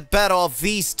 The battle of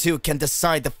these two can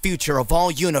decide the future of all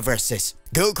universes.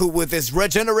 Goku with his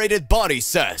regenerated body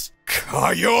says,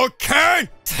 Kaioken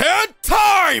 10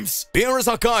 times! Beerus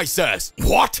Hakai says,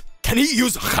 what? Can he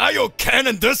use Kaioken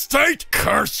in this state?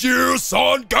 Curse you,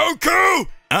 Son Goku!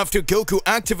 After Goku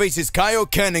activates his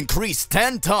Kaioken increase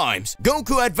 10 times,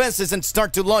 Goku advances and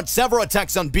starts to launch several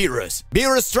attacks on Beerus.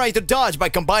 Beerus tries to dodge by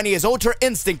combining his Ultra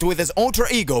Instinct with his Ultra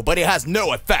Ego, but it has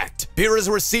no effect. Beerus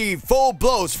receives full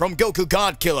blows from Goku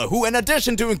Godkiller, who in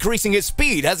addition to increasing his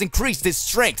speed, has increased his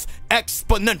strength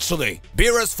exponentially.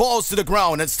 Beerus falls to the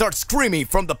ground and starts screaming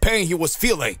from the pain he was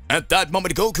feeling. At that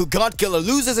moment, Goku Godkiller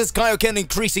loses his Kaioken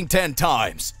increasing 10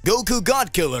 times. Goku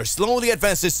Godkiller slowly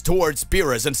advances towards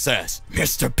Beerus and says,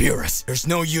 Mr. Beerus, there's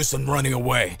no use in running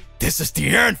away. This is the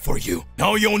end for you.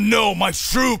 Now you'll know my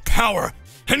true power,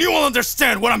 and you will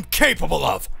understand what I'm capable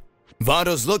of.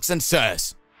 Vados looks and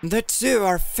says, The two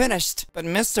are finished, but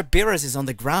Mr. Beerus is on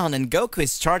the ground and Goku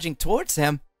is charging towards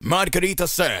him. Margarita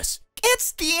says,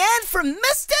 It's the end for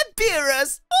Mr.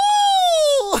 Beerus!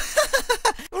 Ooh!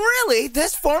 Really,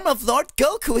 this form of Lord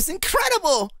Goku is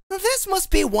incredible! This must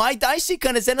be why Daishika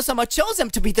and Zeno-sama chose him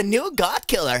to be the new God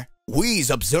Killer. Whis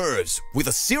observes with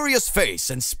a serious face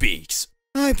and speaks.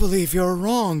 I believe you're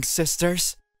wrong,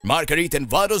 sisters. Marguerite and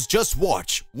Vados just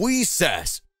watch. Whis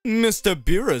says, Mr.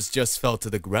 Beerus just fell to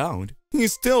the ground.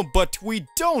 He's still, but we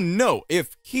don't know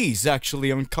if he's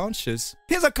actually unconscious.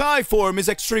 His Akai form is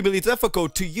extremely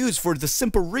difficult to use for the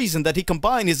simple reason that he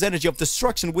combined his energy of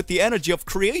destruction with the energy of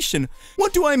creation.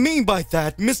 What do I mean by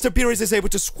that? Mr. Beerus is able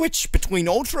to switch between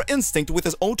Ultra Instinct with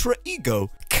his Ultra Ego.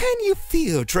 Can you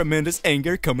feel tremendous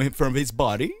anger coming from his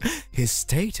body? His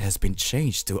state has been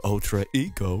changed to Ultra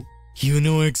Ego. You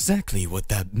know exactly what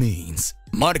that means.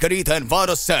 Margarita and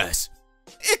Vados says,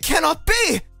 It cannot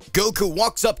be! Goku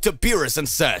walks up to Beerus and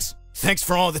says, Thanks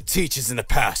for all the teachings in the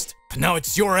past, but now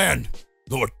it's your end,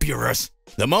 Lord Beerus.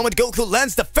 The moment Goku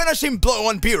lands the finishing blow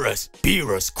on Beerus,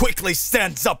 Beerus quickly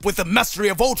stands up with the mastery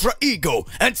of Ultra Ego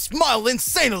and smiles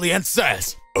insanely and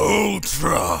says,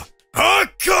 Ultra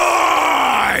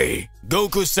Hakai!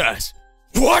 Goku says,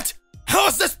 What? How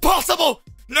is this possible?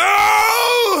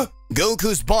 No!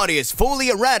 Goku's body is fully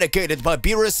eradicated by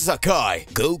Beerus' Hakai.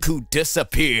 Goku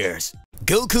disappears.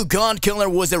 Goku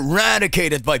Godkiller was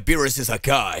eradicated by Beerus'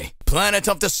 Hakai. Planet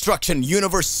of Destruction,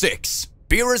 Universe 6.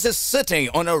 Beerus is sitting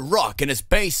on a rock in his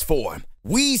base form.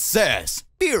 Whis says,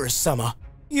 Beerus-sama,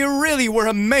 you really were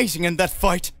amazing in that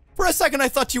fight. For a second I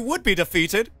thought you would be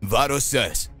defeated. Vados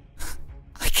says,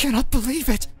 I cannot believe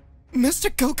it. Mr.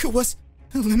 Goku was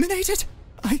eliminated?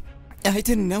 I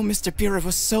didn't know Mr. Beerus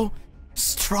was so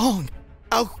strong.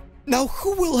 Now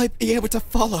who will I be able to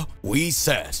follow? Whis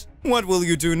says, What will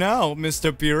you do now,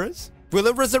 Mr. Beerus? Will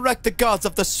it resurrect the gods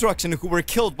of destruction who were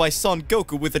killed by Son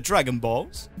Goku with the Dragon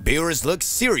Balls? Beerus looks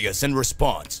serious in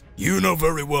response. You know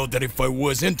very well that if I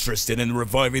was interested in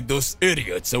reviving those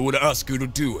idiots, I would ask you to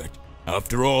do it.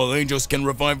 After all, angels can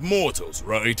revive mortals,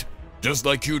 right? Just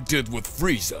like you did with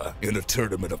Frieza in a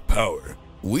Tournament of Power.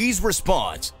 Whis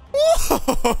responds,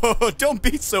 Oh, don't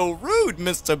be so rude,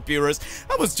 Mr. Beerus.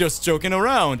 I was just joking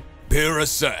around. Beerus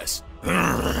says,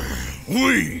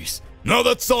 Whis, now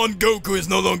that Son Goku is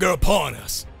no longer upon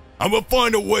us, I will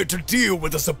find a way to deal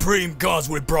with the supreme gods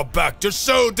we brought back to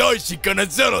show Daishikan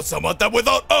and Zeno-sama that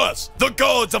without us, the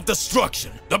gods of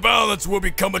destruction, the balance will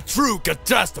become a true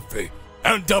catastrophe,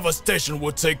 and devastation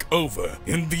will take over.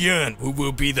 In the end, we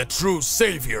will be the true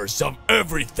saviors of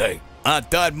everything.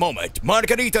 At that moment,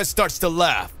 Margarita starts to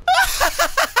laugh.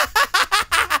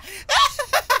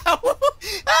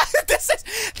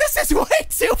 This is way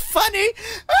too funny.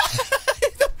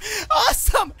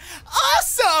 Awesome!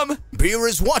 Awesome!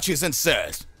 Beerus watches and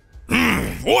says,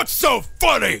 What's so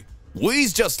funny?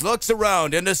 Whis just looks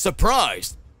around and is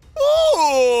surprised.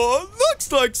 Oh,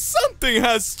 looks like something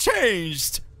has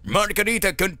changed.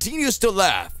 Margarita continues to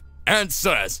laugh and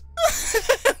says,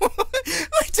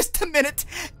 Wait just a minute.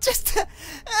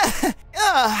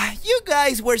 You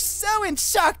guys were so in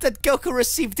shock that Goku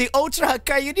received the Ultra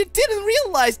Hakayu, you didn't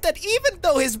realize that even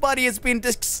though his body has been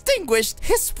extinguished,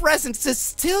 his presence is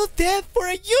still there for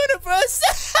a universe.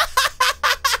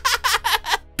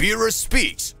 Beerus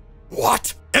speaks.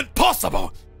 What?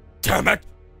 Impossible! Damn it!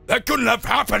 That couldn't have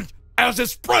happened, as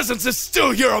his presence is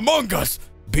still here among us!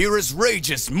 Beerus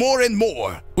rages more and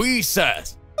more. He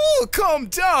says, Oh, calm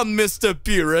down, Mr.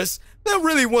 Beerus. That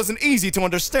really wasn't easy to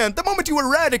understand. The moment you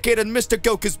eradicated Mr.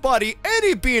 Goku's body,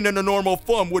 any being in a normal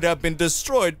form would have been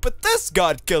destroyed, but this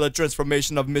God-Killer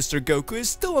transformation of Mr. Goku is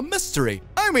still a mystery.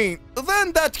 I mean,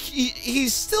 then that he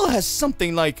still has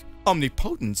something like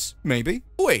omnipotence, maybe?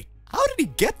 Wait, how did he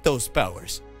get those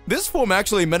powers? This form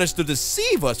actually managed to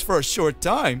deceive us for a short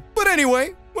time. But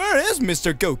anyway, where is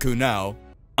Mr. Goku now?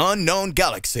 Unknown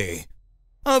galaxy.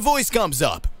 A voice comes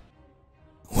up.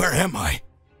 Where am I?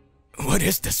 What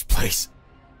is this place?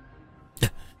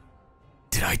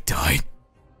 Did I die?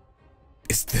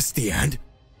 Is this the end?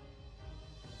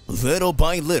 Little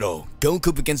by little,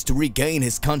 Goku begins to regain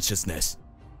his consciousness.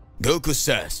 Goku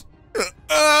says,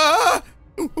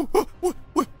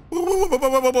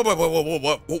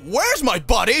 Where's my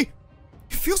body?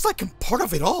 It feels like I'm part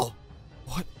of it all.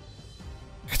 What?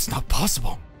 It's not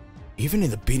possible. Even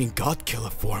in the beating God-Killer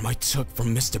form I took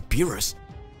from Mr. Beerus,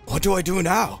 what do I do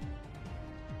now?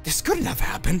 This couldn't have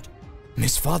happened.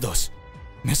 Miss Fados,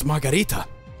 Miss Margarita.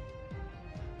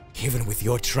 Even with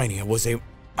your training, I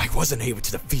wasn't able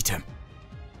to defeat him.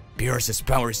 Beerus'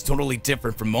 power is totally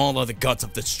different from all other gods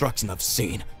of destruction I've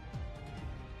seen.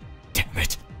 Damn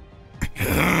it.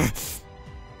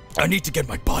 I need to get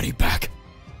my body back.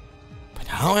 But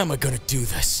how am I gonna do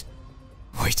this?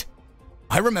 Wait,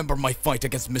 I remember my fight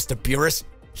against Mr. Beerus.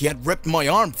 He had ripped my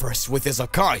arm first with his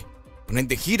Akai, but in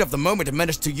the heat of the moment I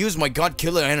managed to use my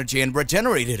God-Killer energy and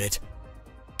regenerated it.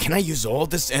 Can I use all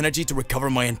this energy to recover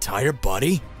my entire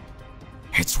body?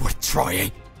 It's worth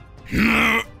trying.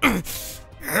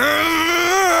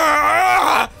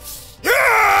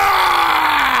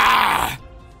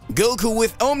 Goku,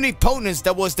 with omnipotence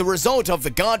that was the result of the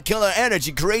God-Killer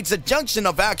energy, creates a junction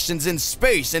of actions in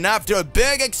space, and after a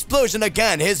big explosion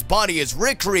again, his body is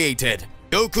recreated.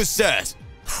 Goku says,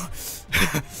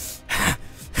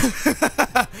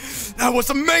 That was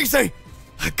amazing!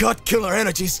 The God-Killer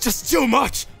energy is just too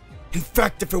much! In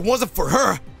fact, if it wasn't for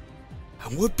her,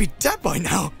 I would be dead by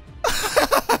now.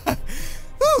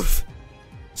 Oof.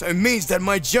 So it means that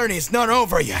my journey is not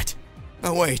over yet.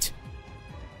 Oh wait.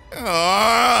 Where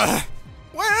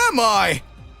am I?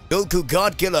 Goku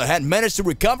God-Killer had managed to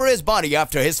recover his body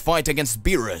after his fight against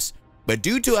Beerus, but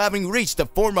due to having reached the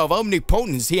form of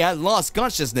omnipotence, he had lost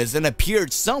consciousness and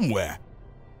appeared somewhere.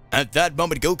 At that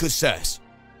moment, Goku says,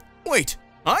 Wait,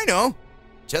 I know.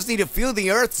 Just need to feel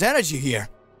the Earth's energy here.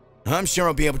 I'm sure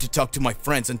I'll be able to talk to my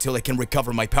friends until I can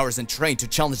recover my powers and train to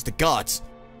challenge the gods.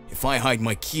 If I hide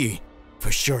my ki,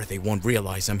 for sure they won't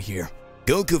realize I'm here.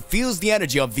 Goku feels the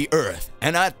energy of the Earth,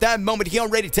 and at that moment he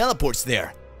already teleports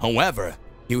there. However,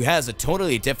 he has a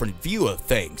totally different view of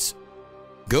things.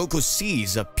 Goku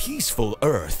sees a peaceful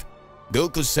Earth.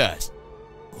 Goku says,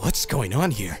 What's going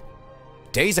on here?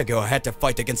 Days ago I had to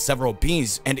fight against several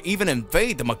beings and even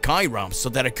invade the Makai realm so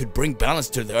that I could bring balance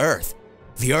to the Earth.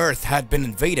 The Earth had been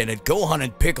invaded and Gohan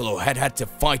and Piccolo had to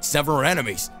fight several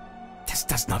enemies. This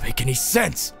does not make any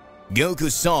sense. Goku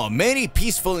saw many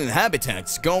peaceful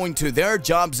inhabitants going to their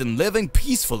jobs and living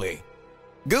peacefully.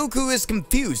 Goku is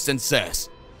confused and says,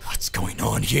 What's going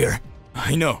on here?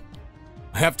 I know.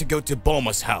 I have to go to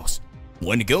Bulma's house.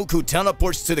 When Goku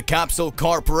teleports to the Capsule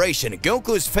Corporation,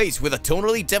 Goku is faced with a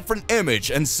totally different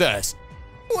image and says,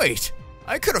 Wait,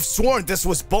 I could have sworn this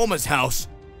was Bulma's house.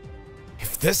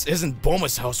 If this isn't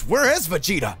Bulma's house, where is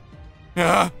Vegeta?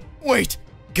 Wait,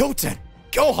 Goten,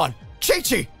 Gohan,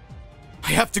 Chi-Chi!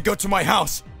 I have to go to my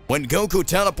house. When Goku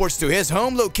teleports to his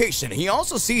home location, he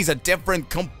also sees a different,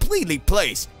 completely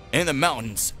place in the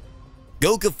mountains.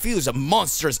 Goku feels a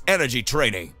monstrous energy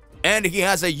training, and he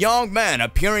has a young man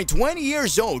appearing 20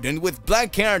 years old and with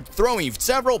black hair throwing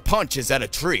several punches at a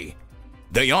tree.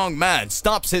 The young man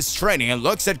stops his training and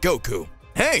looks at Goku.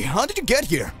 Hey, how did you get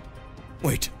here?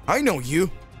 Wait, I know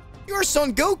you. You're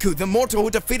Son Goku, the mortal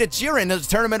who defeated Jiren in the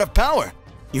Tournament of Power.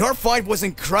 Your fight was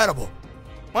incredible.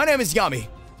 My name is Yami.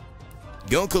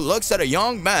 Goku looks at a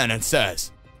young man and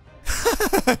says,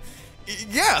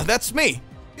 Yeah, that's me.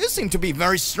 You seem to be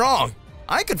very strong.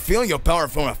 I could feel your power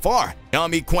from afar.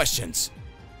 Yami questions,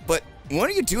 But what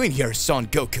are you doing here, Son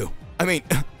Goku? I mean,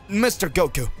 Mr.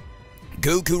 Goku.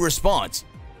 Goku responds,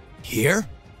 Here?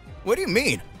 What do you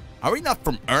mean? Are we not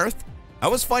from Earth? I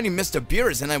was fighting Mr.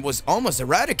 Beerus and I was almost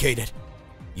eradicated.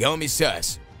 Yami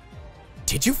says,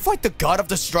 did you fight the God of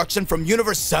Destruction from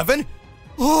Universe 7?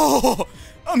 Oh,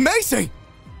 amazing!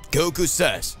 Goku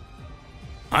says,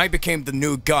 I became the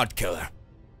new God Killer.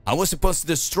 I was supposed to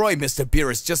destroy Mr.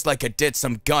 Beerus just like I did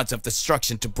some Gods of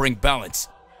Destruction to bring balance.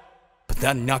 But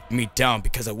that knocked me down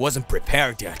because I wasn't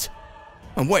prepared yet.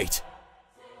 And wait,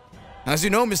 as you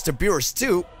know Mr. Beerus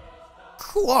too,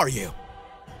 who are you?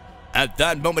 At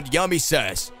that moment Yami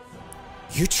says,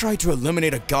 you tried to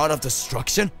eliminate a God of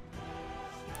Destruction?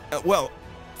 Well,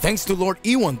 thanks to Lord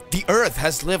Ewan, the Earth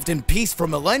has lived in peace for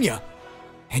millennia.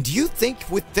 And you think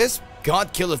with this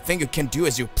God Killer thing you can do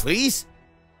as you please?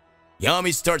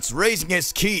 Yami starts raising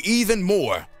his ki even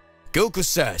more. Goku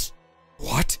says,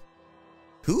 what?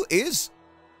 Who is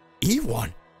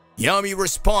Ewan? Yami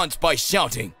responds by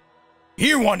shouting,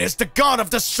 Ewan is the God of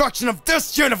Destruction of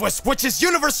this universe, which is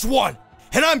Universe 1,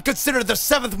 and I'm considered the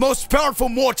 7th most powerful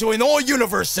mortal in all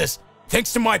universes.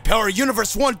 Thanks to my power,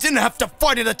 Universe 1 didn't have to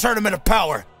fight in the Tournament of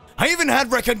Power. I even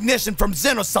had recognition from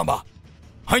Zeno-sama.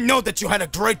 I know that you had a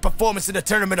great performance in the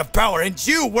Tournament of Power, and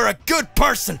you were a good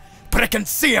person, but I can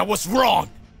see I was wrong.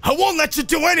 I won't let you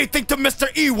do anything to Mr.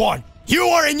 Ewan. You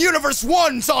are in Universe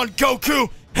 1, Son Goku,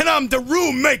 and I'm the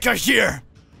rule maker here.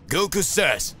 Goku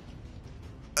says,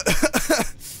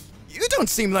 you don't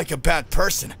seem like a bad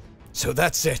person. So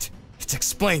that's it. It's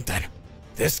explained then.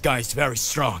 This guy's very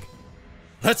strong.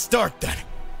 Let's start then.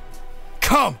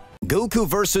 Come! Goku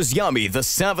versus Yami, the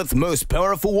 7th most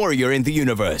powerful warrior in the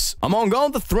universe. Among all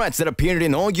the threats that appeared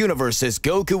in all universes,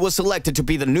 Goku was selected to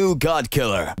be the new God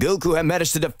Killer. Goku had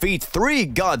managed to defeat 3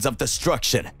 Gods of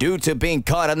Destruction due to being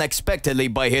caught unexpectedly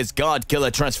by his God Killer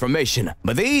transformation.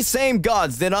 But these same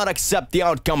gods did not accept the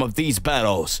outcome of these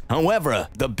battles. However,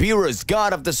 the Beerus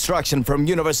God of Destruction from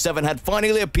Universe 7 had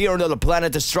finally appeared on the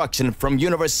planet Destruction from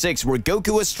Universe 6 where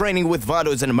Goku was training with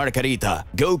Vados and Margarita.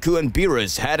 Goku and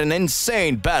Beerus had an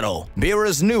insane battle.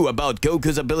 Beerus knew about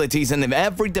Goku's abilities and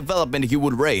every development he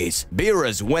would raise.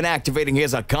 Beerus, when activating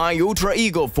his Akai Ultra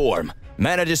Ego form,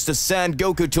 manages to send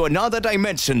Goku to another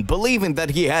dimension, believing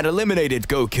that he had eliminated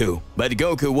Goku. But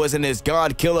Goku was in his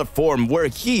God Killer form where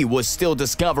he was still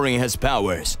discovering his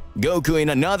powers. Goku in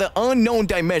another unknown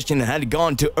dimension had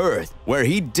gone to Earth, where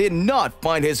he did not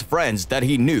find his friends that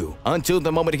he knew, until the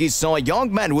moment he saw a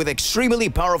young man with extremely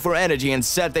powerful energy and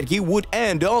said that he would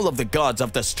end all of the Gods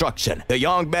of Destruction. The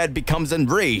young man becomes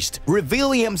enraged,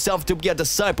 revealing himself to be a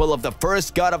disciple of the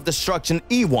first God of Destruction,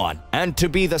 Ewan, and to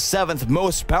be the 7th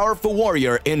most powerful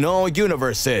warrior in all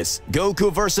universes.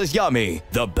 Goku versus Yami.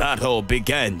 The battle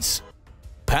begins.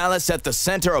 Palace at the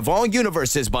center of all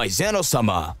universes by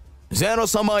Zeno-sama.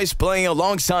 Zeno-sama is playing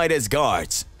alongside his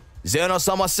guards.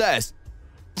 Zeno-sama says,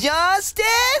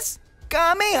 Justice!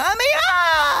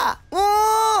 Kamehameha!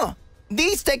 Oh,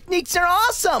 these techniques are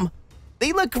awesome!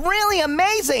 They look really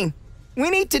amazing! We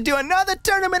need to do another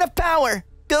Tournament of Power!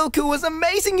 Goku was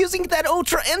amazing using that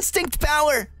Ultra Instinct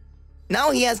power!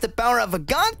 Now he has the power of a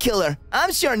God Killer.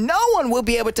 I'm sure no one will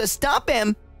be able to stop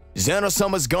him.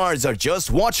 Zeno-sama's guards are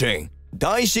just watching.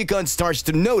 Daishikan starts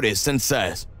to notice and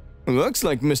says, looks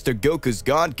like Mr. Goku's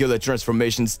God Killer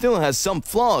transformation still has some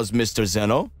flaws, Mr.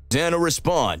 Zeno. Zeno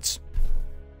responds,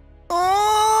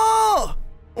 oh!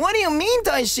 What do you mean,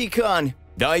 Daishikan?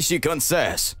 Daishikan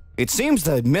says, it seems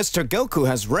that Mr. Goku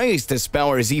has raised his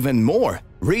powers even more,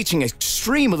 reaching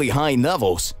extremely high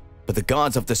levels. But the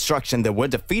Gods of Destruction that were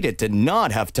defeated did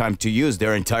not have time to use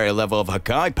their entire level of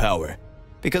Hakai power,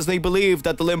 because they believed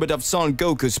that the limit of Son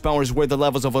Goku's powers were the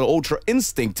levels of an Ultra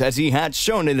Instinct as he had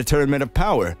shown in the Tournament of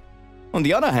Power. On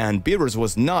the other hand, Beerus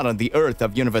was not on the Earth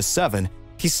of Universe 7.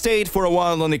 He stayed for a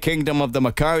while on the Kingdom of the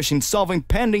Makaoshin solving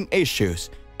pending issues,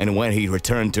 and when he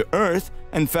returned to Earth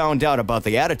and found out about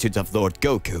the attitudes of Lord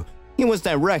Goku, he was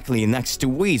directly next to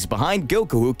Whis behind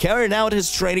Goku, who carried out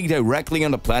his training directly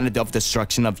on the planet of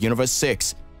destruction of Universe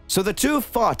 6. So the two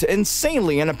fought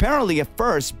insanely, and apparently at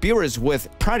first, Beerus with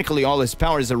practically all his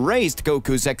powers erased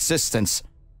Goku's existence.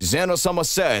 Zeno-sama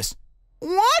says,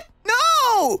 what?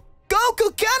 No!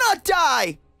 Goku cannot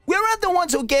die! We're the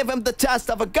ones who gave him the test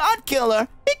of a God Killer.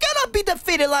 He cannot be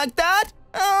defeated like that!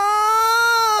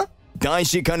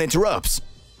 Daishikan interrupts.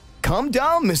 Calm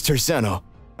down, Mr. Zeno.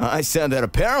 I said that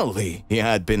apparently he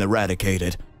had been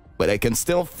eradicated, but I can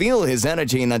still feel his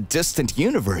energy in a distant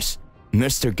universe.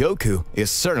 Mr. Goku is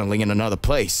certainly in another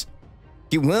place.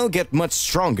 He will get much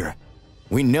stronger.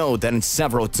 We know that in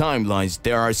several timelines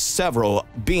there are several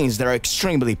beings that are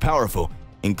extremely powerful,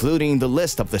 including the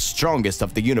list of the strongest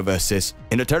of the universes.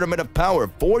 In the Tournament of Power,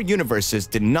 4 universes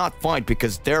did not fight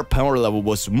because their power level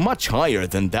was much higher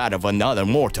than that of another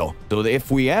mortal. So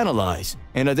if we analyze,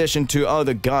 in addition to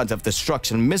other gods of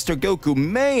destruction, Mr. Goku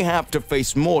may have to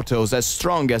face mortals as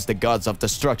strong as the gods of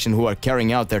destruction who are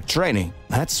carrying out their training.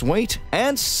 Let's wait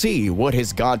and see what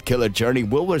his god killer journey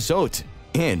will result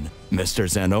in, Mr.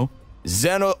 Zeno.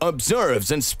 Zeno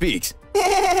observes and speaks.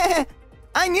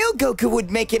 I knew Goku would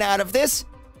make it out of this.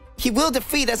 He will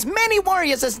defeat as many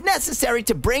warriors as necessary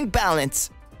to bring balance.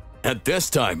 At this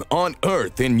time, on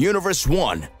Earth in Universe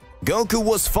 1, Goku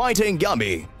was fighting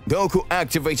Yami. Goku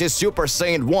activates his Super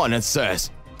Saiyan 1 and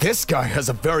says, "This guy has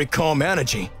a very calm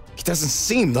energy. He doesn't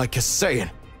seem like a Saiyan,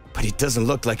 but he doesn't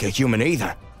look like a human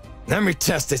either. Let me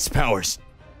test his powers.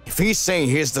 If he's saying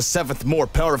he is the 7th more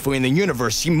powerful in the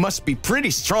universe, he must be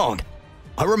pretty strong.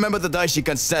 I remember the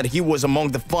Daishikan said he was among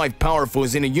the 5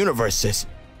 powerfuls in the universes,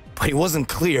 but it wasn't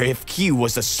clear if he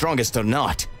was the strongest or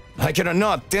not. Like it or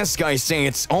not, this guy is saying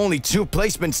it's only 2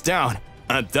 placements down."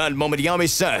 At that moment, Yami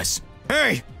says,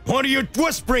 "Hey, what are you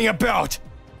whispering about?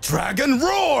 Dragon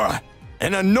Roar!"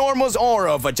 An enormous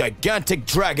aura of a gigantic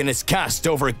dragon is cast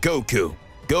over Goku.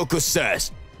 Goku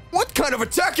says, "What kind of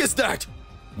attack is that?"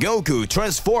 Goku,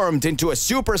 transformed into a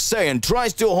Super Saiyan,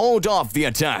 tries to hold off the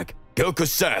attack. Goku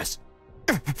says,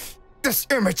 "This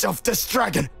image of this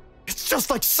dragon, it's just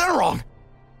like Sarong.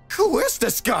 Who is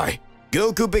this guy?"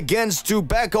 Goku begins to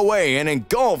back away and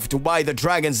engulfed by the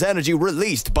dragon's energy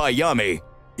released by Yami.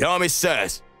 Yami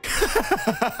says,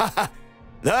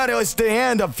 "That is the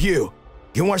end of you.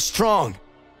 You are strong.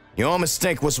 Your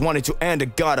mistake was wanting to end a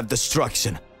god of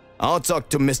destruction. I'll talk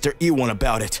to Mr. Ewan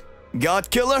about it." God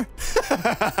killer?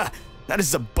 That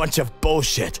is a bunch of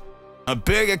bullshit. A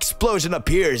big explosion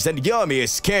appears and Yami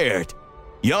is scared.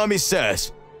 Yami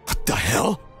says, "What the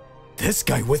hell? This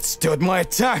guy withstood my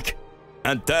attack."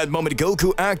 At that moment,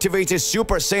 Goku activates his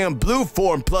Super Saiyan Blue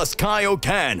form plus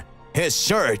Kaioken. His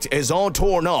shirt is all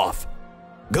torn off.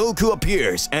 Goku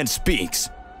appears and speaks.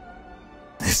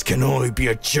 "This can only be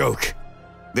a joke.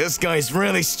 This guy's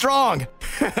really strong.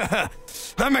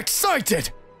 I'm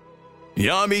excited."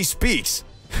 Yami speaks.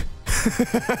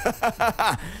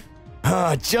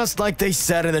 Just like they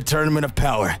said in the Tournament of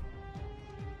Power.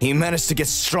 He managed to get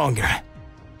stronger.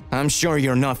 I'm sure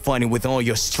you're not fighting with all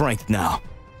your strength now.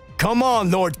 Come on,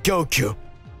 Lord Goku.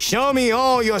 Show me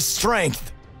all your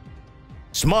strength.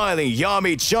 Smiling,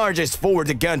 Yami charges forward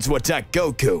again to attack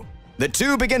Goku. The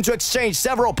two begin to exchange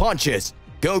several punches.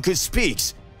 Goku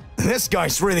speaks. "This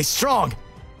guy's really strong.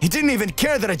 He didn't even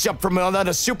care that I jumped from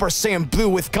another Super Saiyan Blue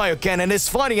with Kaioken and is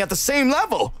fighting at the same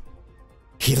level.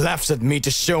 He laughs at me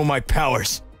to show my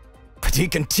powers, but he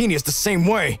continues the same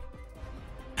way.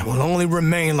 I will only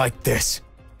remain like this."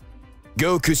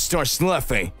 Goku starts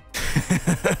laughing.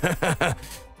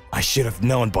 "I should have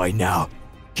known by now.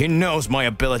 He knows my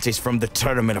abilities from the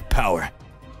Tournament of Power.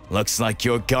 Looks like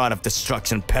your god of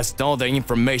destruction passed all the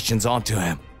informations onto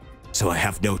him, so I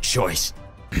have no choice."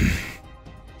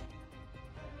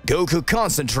 Goku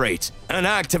concentrates and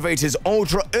activates his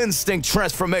Ultra Instinct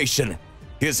transformation.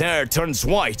 His hair turns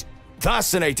white.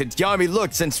 Fascinated, Yami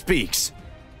looks and speaks.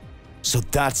 "So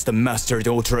that's the mastered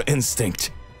Ultra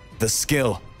Instinct. The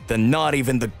skill that not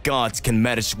even the gods can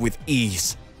manage with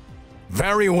ease.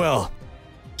 Very well.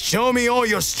 Show me all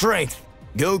your strength."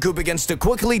 Goku begins to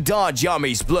quickly dodge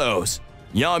Yami's blows.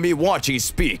 Yami watches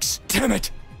speaks. "Damn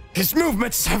it! His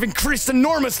movements have increased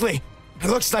enormously. It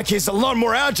looks like he's a lot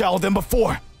more agile than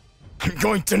before. I'm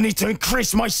going to need to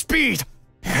increase my speed."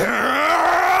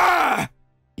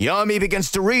 Yami begins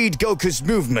to read Goku's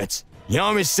movements.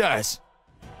 Yami says,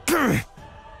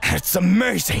 "It's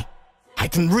amazing. I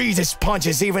can read his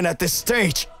punches even at this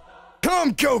stage.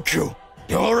 Come, Goku.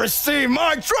 You'll receive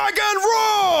my Dragon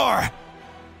Roar!"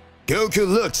 Goku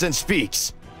looks and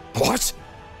speaks. "What?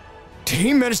 Did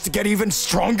he manage to get even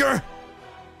stronger?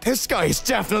 This guy is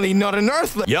definitely not an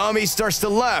Earthling." Yami starts to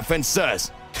laugh and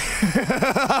says,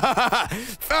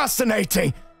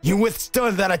 "Fascinating. You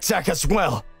withstood that attack as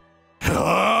well."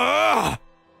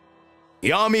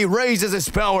 Yami raises his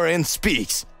power and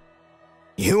speaks.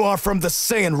 "You are from the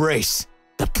Saiyan race,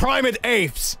 the primate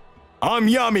apes. I'm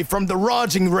Yami from the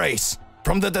Rajing race,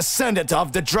 from the descendant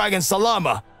of the Dragon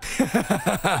Salama.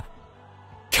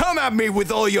 Come at me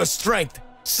with all your strength,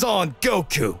 Son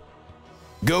Goku."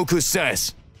 Goku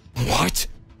says, "What?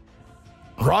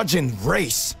 Rajin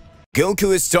race?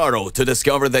 Goku is startled to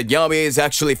discover that Yami is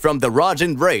actually from the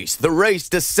Rajan race, the race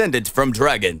descended from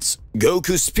dragons.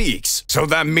 Goku speaks, so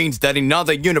that means that in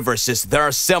other universes there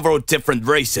are several different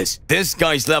races. This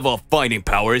guy's level of fighting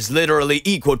power is literally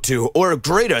equal to or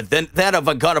greater than that of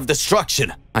a god of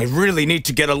destruction. I really need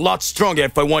to get a lot stronger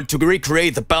if I want to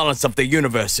recreate the balance of the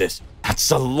universes.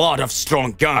 That's a lot of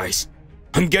strong guys.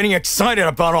 I'm getting excited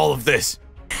about all of this.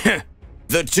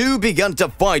 The two began to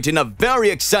fight in a very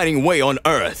exciting way on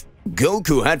Earth.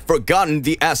 Goku had forgotten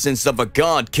the essence of a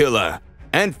god killer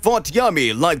and fought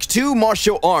Yami like two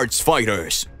martial arts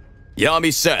fighters.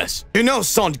 Yami says, "You know,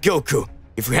 Son Goku,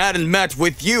 if we hadn't met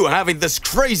with you having this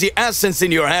crazy essence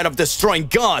in your head of destroying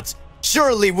gods,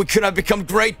 surely we could have become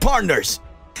great partners."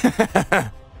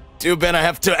 Too bad I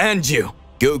have to end you.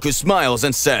 Goku smiles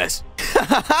and says,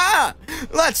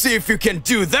 "Let's see if you can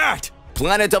do that."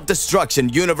 Planet of Destruction,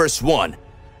 Universe 1.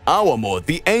 Awamo,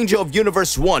 the Angel of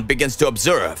Universe 1, begins to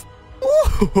observe.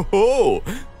 Whoa!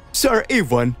 Sir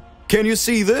Ivan, can you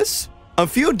see this? A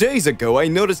few days ago, I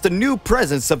noticed a new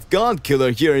presence of God Killer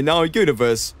here in our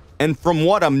universe. And from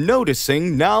what I'm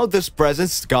noticing, now this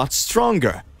presence got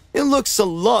stronger. It looks a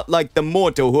lot like the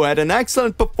mortal who had an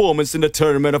excellent performance in the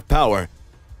Tournament of Power.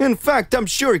 In fact, I'm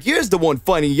sure he's the one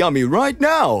fighting Yami right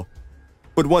now.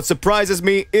 But what surprises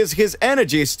me is his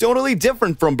energy is totally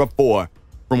different from before.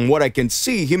 From what I can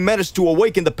see, he managed to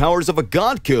awaken the powers of a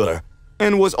God Killer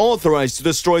and was authorized to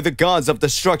destroy the gods of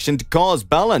destruction to cause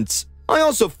balance. I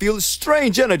also feel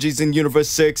strange energies in Universe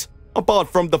 6,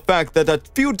 apart from the fact that a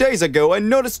few days ago I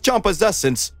noticed Champa's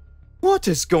essence. What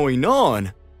is going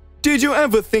on? Did you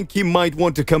ever think he might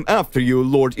want to come after you,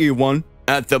 Lord Iwan?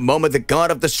 At the moment, the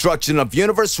god of destruction of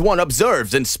Universe 1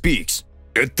 observes and speaks.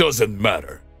 It doesn't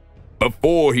matter.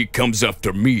 Before he comes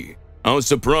after me, I'll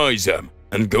surprise him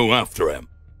and go after him.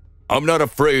 I'm not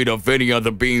afraid of any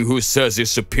other being who says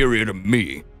he's superior to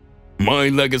me. My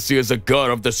legacy as a god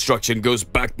of destruction goes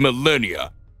back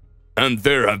millennia, and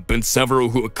there have been several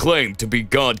who claim to be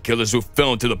god killers who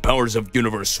fell to the powers of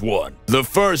Universe 1. The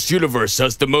first universe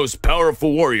has the most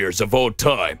powerful warriors of all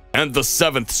time, and the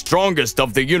seventh strongest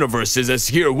of the universes is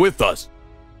here with us.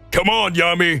 Come on,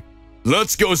 Yami!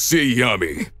 Let's go see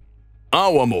Yami.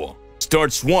 Awamo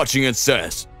starts watching and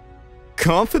says,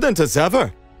 Confident as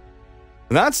ever.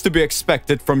 That's to be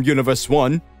expected from Universe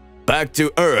 1. Back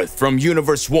to Earth from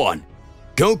Universe 1.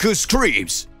 Goku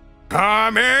screams,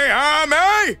 Yami!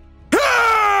 Yami!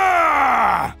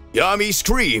 Ah! Yami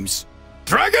screams,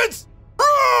 Dragons!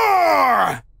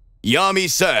 Roar! Yami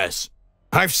says,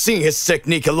 I've seen his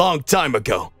technique a long time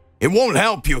ago. It won't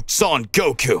help you, Son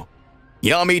Goku.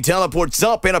 Yami teleports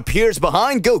up and appears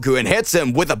behind Goku and hits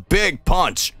him with a big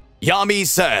punch. Yami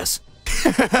says,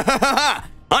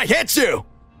 I hit you!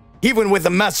 Even with the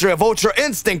Mastery of Ultra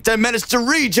Instinct, I managed to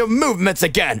read your movements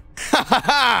again. Ha ha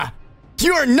ha!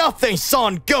 You're nothing,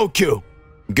 Son Goku!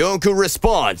 Goku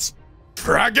responds,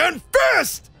 Dragon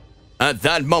Fist! At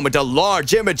that moment, a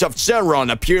large image of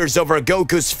Shenron appears over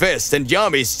Goku's fist and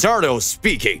Yami startles,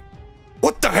 speaking.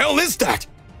 What the hell is that?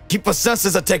 He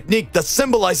possesses a technique that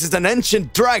symbolizes an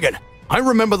ancient dragon. I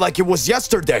remember like it was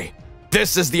yesterday.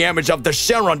 This is the image of the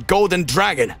Shenron Golden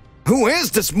Dragon. Who is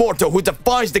this mortal who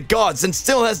defies the gods and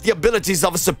still has the abilities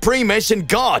of a supreme ancient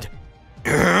god?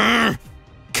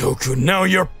 Goku, now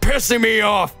you're pissing me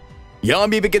off!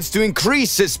 Yami begins to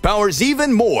increase his powers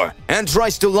even more and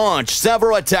tries to launch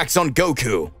several attacks on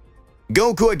Goku.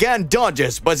 Goku again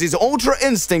dodges, but his Ultra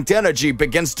Instinct energy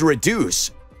begins to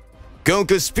reduce.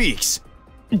 Goku speaks.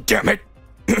 Damn it!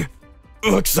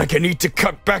 Looks like I need to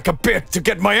cut back a bit to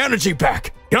get my energy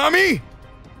back. Yami?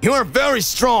 You are very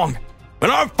strong, but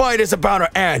our fight is about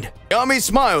to end. Yami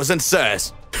smiles and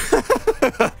says,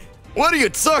 What are you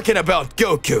talking about,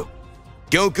 Goku?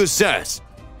 Goku says,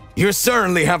 You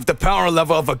certainly have the power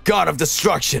level of a god of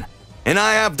destruction, and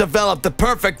I have developed the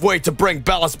perfect way to bring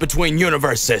balance between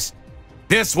universes.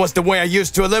 This was the way I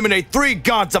used to eliminate 3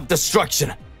 gods of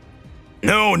destruction.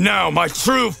 Know now my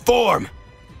true form.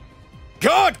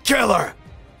 God Killer!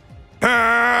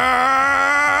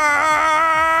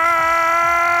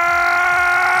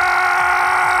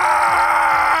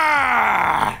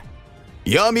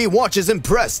 Yami watches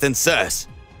impressed and says,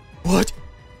 What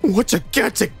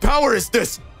gigantic power is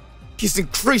this? He's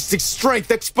increased his strength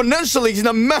exponentially in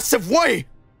a massive way.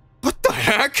 What the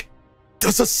heck?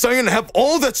 Does a Saiyan have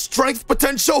all that strength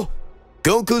potential?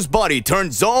 Goku's body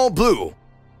turns all blue.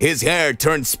 His hair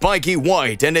turns spiky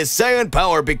white and his Saiyan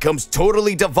power becomes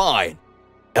totally divine.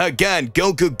 Again,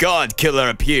 Goku God Killer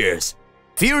appears.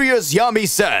 Furious Yami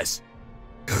says,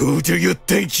 Who do you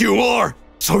think you are?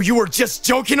 So you were just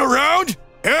joking around?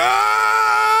 Ah!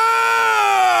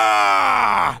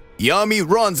 Yami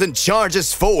runs and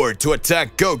charges forward to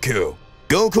attack Goku.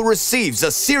 Goku receives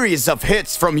a series of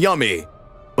hits from Yami,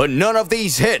 but none of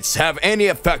these hits have any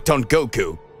effect on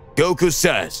Goku. Goku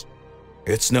says,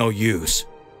 "It's no use.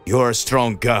 You're a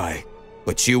strong guy,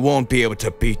 but you won't be able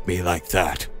to beat me like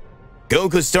that."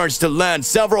 Goku starts to land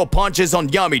several punches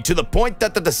on Yami to the point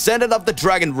that the descendant of the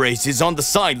dragon race is on the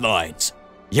sidelines.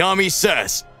 Yami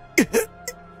says,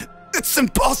 "It's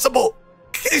impossible.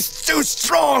 He's too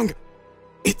strong.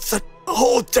 It's a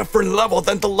whole different level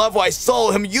than the level I saw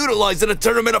him utilize in a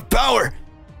tournament of power.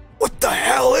 What the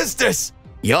hell is this?"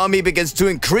 Yami begins to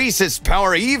increase his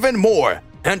power even more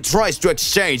and tries to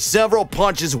exchange several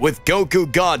punches with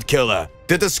Goku Godkiller.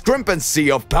 The discrepancy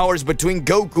of powers between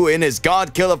Goku in his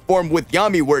Godkiller form with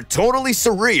Yami were totally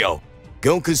surreal.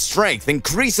 Goku's strength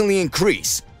increasingly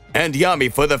increased, and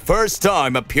Yami for the first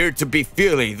time appeared to be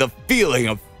feeling the feeling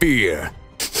of fear.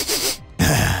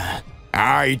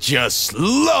 "I just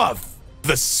love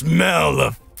the smell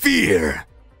of fear,"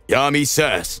 Yami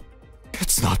says.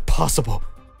 "It's not possible.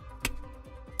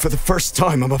 For the first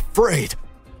time, I'm afraid.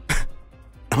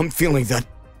 I'm feeling that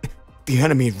the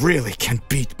enemy really can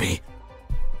beat me.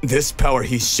 This power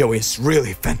he's showing is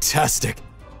really fantastic.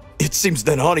 It seems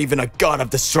that not even a god of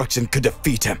destruction could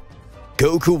defeat him."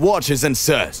 Goku watches and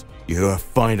says, "You are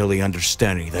finally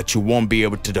understanding that you won't be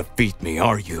able to defeat me,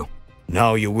 are you?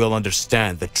 Now you will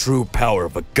understand the true power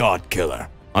of a god killer.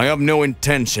 I have no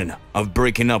intention of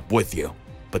breaking up with you,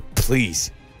 but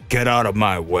please get out of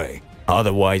my way.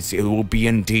 Otherwise, it will be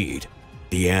indeed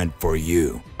the end for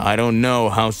you. I don't know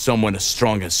how someone as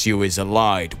strong as you is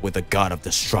allied with a god of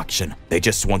destruction. They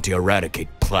just want to eradicate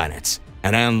planets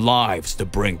and end lives to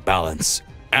bring balance."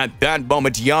 At that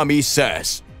moment, Yami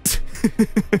says,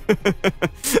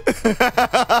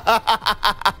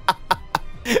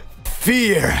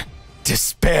 "Fear,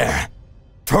 despair,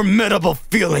 formidable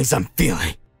feelings I'm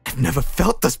feeling. I've never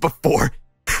felt this before."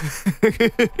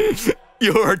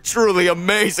 "You're truly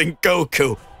amazing,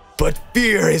 Goku. But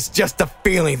fear is just a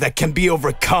feeling that can be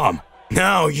overcome.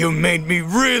 Now you made me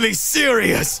really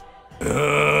serious."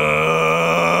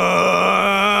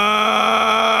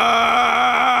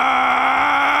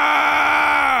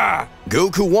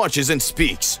 Goku watches and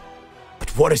speaks.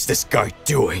 "But what is this guy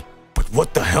doing? But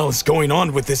what the hell is going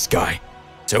on with this guy?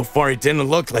 So far it didn't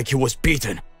look like he was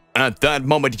beaten." At that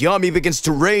moment, Yami begins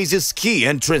to raise his ki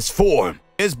and transform.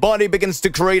 His body begins to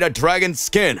create a dragon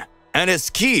skin, and his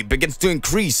ki begins to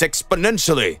increase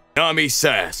exponentially. Yami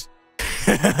says,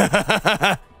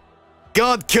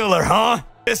 "God killer, huh?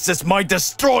 This is my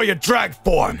destroyer drag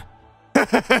form."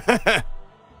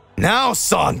 "Now,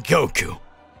 Son Goku,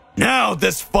 now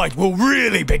this fight will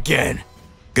really begin."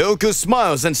 Goku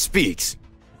smiles and speaks.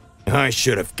 "I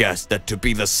should have guessed that to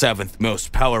be the 7th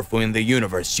most powerful in the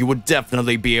universe, you would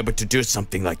definitely be able to do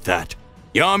something like that."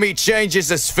 Yami changes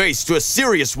his face to a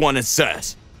serious one and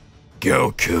says,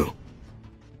 "Goku,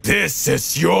 this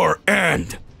is your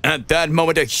end." At that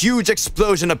moment, a huge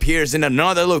explosion appears in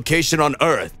another location on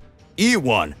Earth.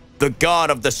 E1, the god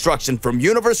of destruction from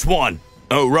Universe 1,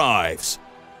 arrives.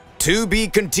 To be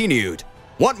continued.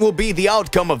 What will be the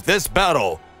outcome of this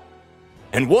battle?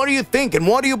 And what do you think and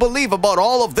what do you believe about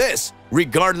all of this?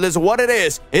 Regardless of what it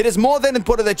is more than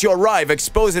important that you arrive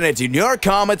exposing it in your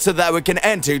comments so that we can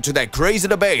enter into that crazy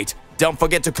debate. Don't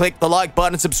forget to click the like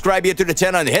button, subscribe here to the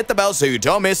channel, and hit the bell so you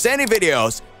don't miss any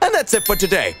videos. And that's it for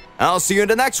today. I'll see you in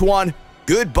the next one.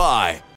 Goodbye.